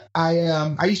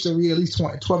I used to read at least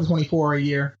 12 to 24 a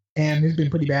year, and it's been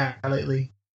pretty bad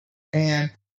lately.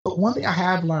 But one thing I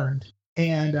have learned.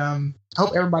 And I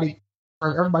hope everybody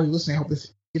listening, I hope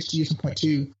this gets to you some point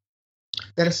too,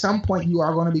 that at some point you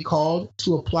are going to be called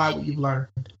to apply what you've learned.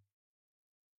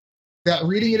 That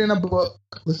reading it in a book,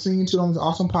 listening to it on this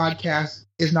awesome podcast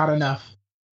is not enough.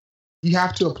 You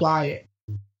have to apply it.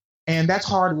 And that's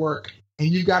hard work. And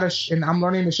you've got to, and I'm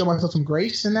learning to show myself some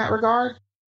grace in that regard.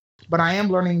 But I am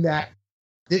learning that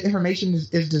this information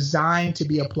is designed to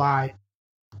be applied.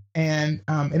 And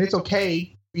it's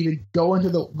okay for you to go into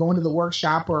the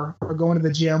workshop or go into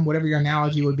the gym, whatever your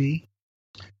analogy would be,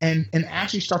 and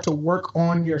actually start to work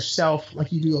on yourself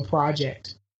like you do a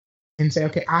project, and say,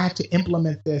 okay, I have to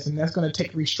implement this, and that's going to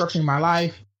take restructuring my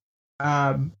life.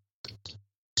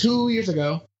 2 years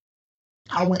ago,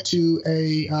 I went to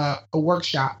a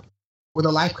workshop with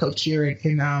a life coach here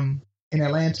in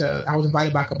Atlanta. I was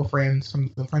invited by a couple friends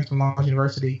from Long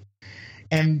University,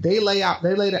 and they laid out.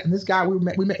 And this guy we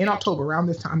met in October around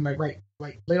this time, like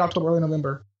late October, early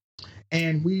November,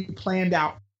 and we planned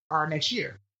out our next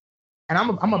year. And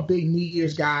I'm a big New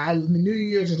Year's guy. New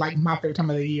Year's is like my favorite time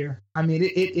of the year. I mean,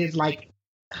 it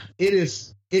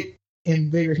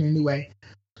invigorates me in a new way.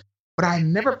 But I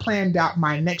never planned out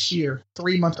my next year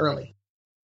 3 months early.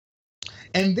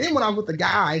 And then when I was with the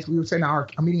guys, we were setting our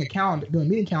meeting calendar, doing a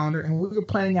meeting calendar, and we were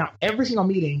planning out every single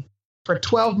meeting for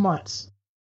 12 months,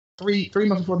 three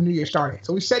months before the new year started.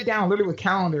 So we sat down literally with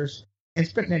calendars and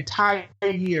spent an entire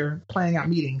year planning out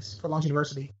meetings for Long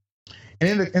University.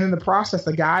 And in the process,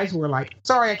 the guys were like,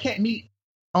 sorry, I can't meet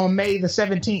on May the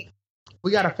 17th.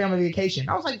 We got a family vacation.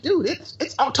 I was like, dude,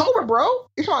 it's October, bro.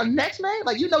 It's on next May.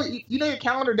 Like, you know your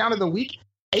calendar down to the week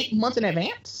 8 months in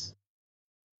advance.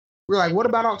 We were like, what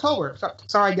about October?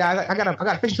 Sorry, guys, I got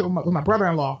a fishing trip with my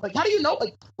brother-in-law. Like, how do you know?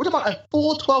 Like, we're talking about a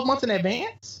full 12 months in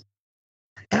advance.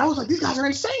 And I was like, these guys are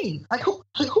insane. Like, who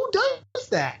does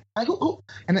that? Like, who?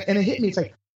 And it hit me. It's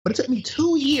like, but it took me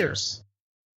 2 years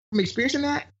from experiencing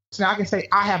that. So now I can say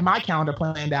I have my calendar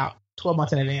planned out 12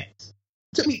 months in advance.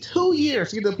 It took me 2 years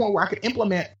to get to the point where I could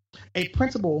implement a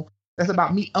principle that's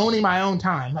about me owning my own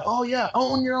time. Like, oh yeah,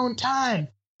 own your own time.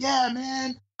 Yeah,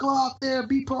 man, go out there,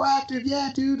 be proactive.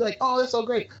 Yeah, dude. Like, oh, that's so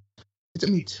great. It took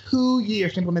me 2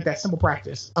 years to implement that simple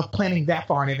practice of planning that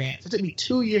far in advance. It took me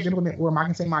 2 years to implement where I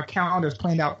can say my calendar is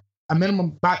planned out a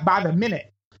minimum by the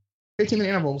minute, 15-minute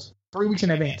intervals, 3 weeks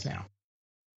in advance now.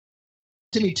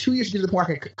 took me 2 years to get to the point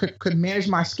where I could manage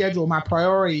my schedule, my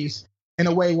priorities in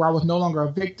a way where I was no longer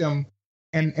a victim,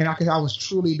 and I was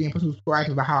truly being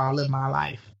proactive about how I live my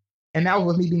life. And that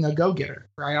was me being a go-getter,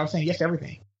 right? I was saying yes to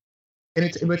everything. And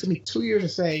it took me 2 years to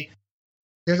say,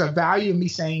 there's a value in me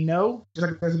saying no, just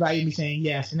like there's a value in me saying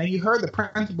yes. And then you heard the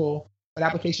principle, but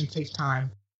application takes time.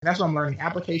 And that's what I'm learning.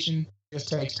 Application just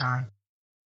takes time.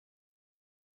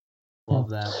 Love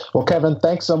that. Well, Kevin,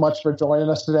 thanks so much for joining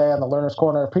us today on the Learner's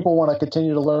Corner. If people want to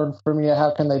continue to learn from you,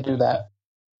 how can they do that?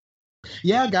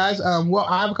 Yeah, guys. Well,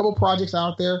 I have a couple projects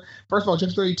out there. First of all,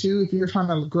 Jennings 32, if you're trying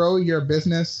to grow your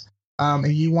business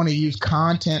and you want to use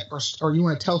content or you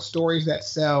want to tell stories that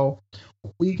sell,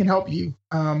 we can help you.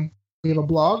 We have a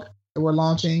blog that we're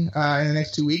launching in the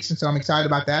next 2 weeks, and so I'm excited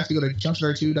about that. So you go to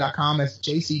junction32.com. That's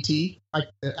JCT, like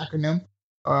the acronym.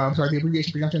 The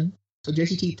abbreviation for Junction. So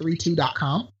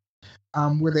JCT32.com.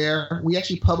 We're there. We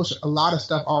actually publish a lot of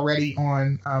stuff already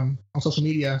on social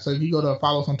media. So if you go to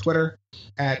follow us on Twitter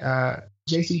at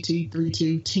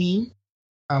JCT32Team,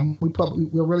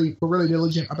 we're really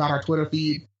diligent about our Twitter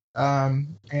feed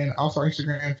and also our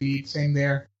Instagram feed. Same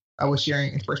there. With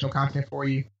sharing inspirational content for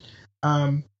you.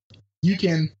 You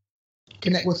can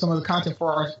connect with some of the content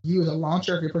for you as a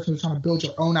launcher. If you're a person who's trying to build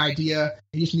your own idea,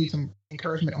 and you just need some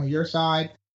encouragement on your side.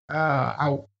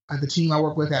 The team I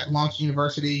work with at Launch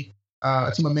University,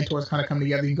 a team of mentors kind of come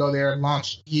together. You can go there,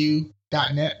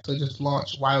 launchu.net. So just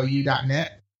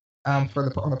launchyu.net on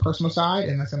the personal side,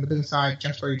 and that's on the business side,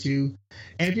 Jump 32.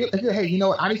 And if you're, hey, you know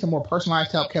what? I need some more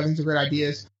personalized help. Kevin, these are great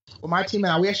ideas. Well, my team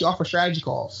and I, we actually offer strategy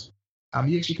calls.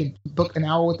 You actually can book an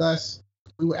hour with us.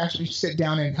 We will actually sit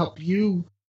down and help you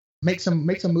make some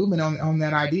movement on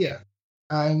that idea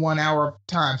in 1 hour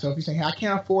time. So if you're saying, hey, I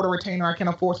can't afford a retainer, I can't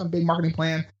afford some big marketing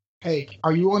plan. Hey,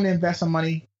 are you willing to invest some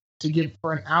money to give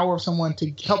for an hour of someone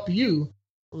to help you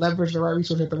leverage the right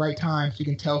resource at the right time so you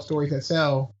can tell stories that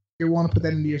sell? If you're willing to put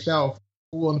that into yourself,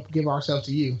 we're willing to give ourselves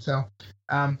to you. So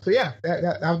yeah,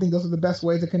 I think those are the best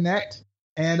ways to connect.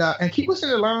 And keep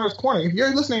listening to Learner's Corner. If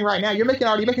you're listening right now, you're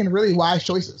already making really wise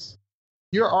choices.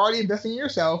 You're already investing in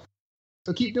yourself,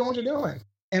 so keep doing what you're doing.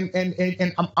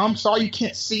 And I'm sorry you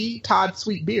can't see Todd's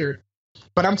sweet beard,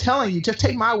 but I'm telling you, just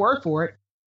take my word for it.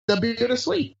 The beard is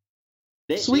sweet,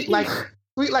 sweet like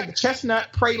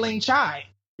chestnut praline chai.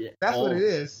 Yeah. That's what it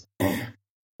is.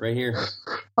 Right here.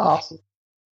 Awesome.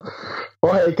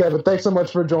 Well, hey Kevin, thanks so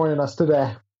much for joining us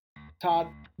today. Todd,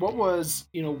 what was,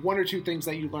 one or two things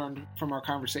that you learned from our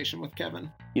conversation with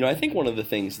Kevin? I think one of the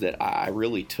things that I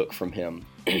really took from him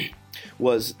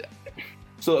was,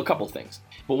 so a couple of things,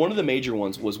 but one of the major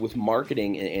ones was with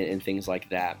marketing and things like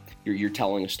that. You're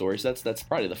telling a story, so that's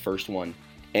probably the first one,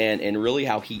 and really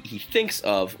how he thinks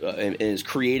of and is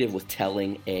creative with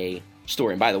telling a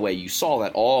story. And by the way, you saw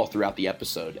that all throughout the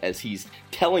episode as he's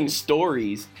telling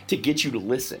stories to get you to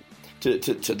listen to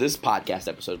this podcast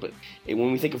episode. But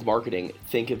when we think of marketing,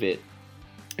 think of it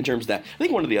in terms of that. I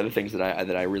think one of the other things that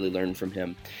I really learned from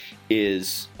him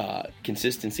is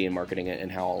consistency in marketing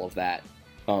and how all of that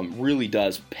really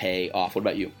does pay off. What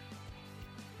about you?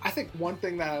 I think one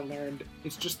thing that I learned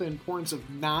is just the importance of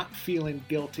not feeling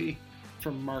guilty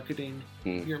for marketing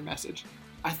your message.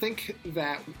 I think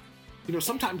that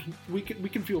sometimes we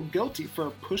can feel guilty for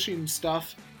pushing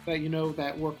stuff that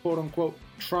that we're quote unquote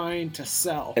trying to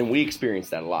sell. And we experience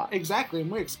that a lot. Exactly, and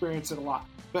we experience it a lot.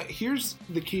 But here's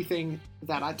the key thing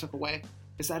that I took away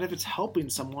is that if it's helping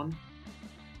someone,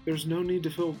 there's no need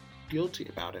to feel guilty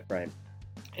about it. Right.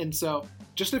 And so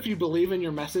just if you believe in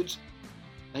your message,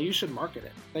 then you should market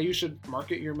it. That you should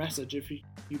market your message if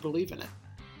you believe in it.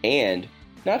 And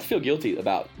not to feel guilty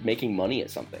about making money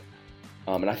at something.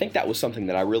 And I think that was something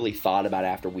that I really thought about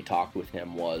after we talked with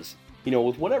him was,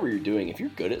 with whatever you're doing, if you're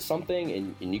good at something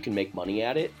and you can make money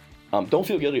at it, don't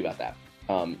feel guilty about that.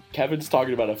 Kevin's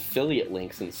talking about affiliate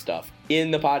links and stuff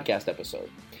in the podcast episode.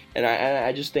 And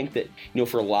I just think that,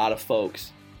 for a lot of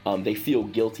folks, they feel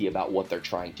guilty about what they're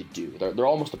trying to do. They're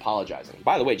almost apologizing.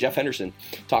 By the way, Jeff Henderson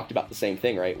talked about the same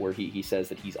thing, right? Where he says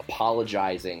that he's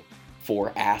apologizing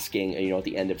for asking, at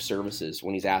the end of services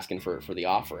when he's asking for the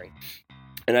offering.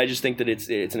 And I just think that it's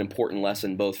an important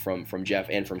lesson both from Jeff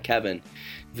and from Kevin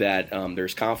that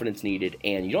there's confidence needed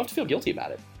and you don't have to feel guilty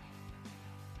about it.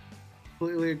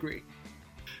 Completely agree.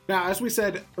 Now, as we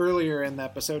said earlier in the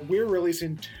episode, we're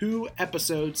releasing 2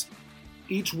 episodes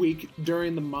each week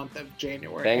during the month of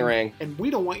January. Bangarang. And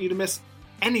we don't want you to miss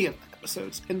any of the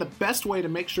episodes. And the best way to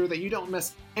make sure that you don't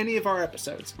miss any of our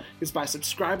episodes is by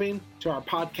subscribing to our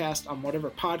podcast on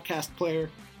whatever podcast player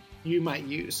you might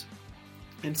use.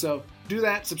 And so do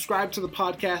that, subscribe to the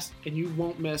podcast, and you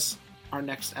won't miss our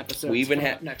next episode. We even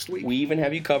next week. We even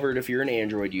have you covered if you're an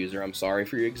Android user. I'm sorry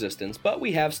for your existence, but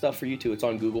we have stuff for you too. It's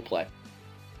on Google Play.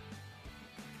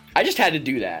 I just had to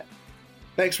do that.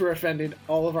 Thanks for offending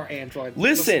all of our Android.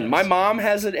 Listen, listeners. my mom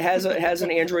has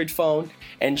an Android phone,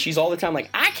 and she's all the time like,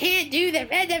 I can't do that.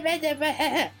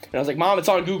 And I was like, Mom, it's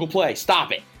on Google Play.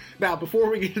 Stop it. Now, before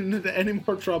we get into any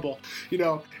more trouble,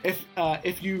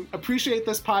 if you appreciate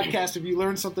this podcast, if you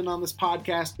learned something on this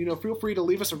podcast, feel free to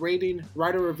leave us a rating,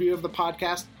 write a review of the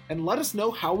podcast, and let us know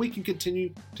how we can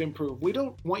continue to improve. We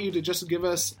don't want you to just give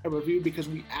us a review because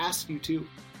we ask you to.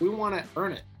 We want to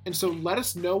earn it. And so let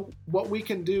us know what we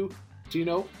can do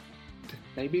to,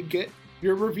 maybe get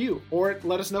your review, or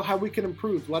let us know how we can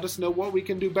improve. Let us know what we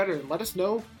can do better. And let us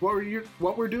know what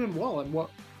we're doing well and what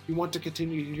you want to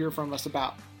continue to hear from us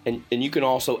about. And you can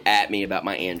also at me about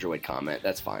my Android comment.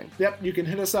 That's fine. Yep, you can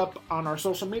hit us up on our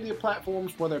social media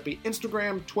platforms, whether it be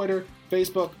Instagram, Twitter,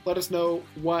 Facebook. Let us know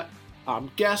what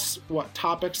guests, what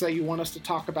topics that you want us to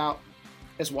talk about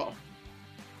as well.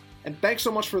 And thanks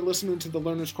so much for listening to the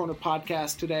Learner's Corner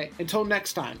podcast today. Until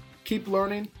next time, keep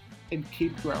learning and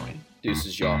keep growing.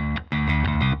 Deuces, y'all.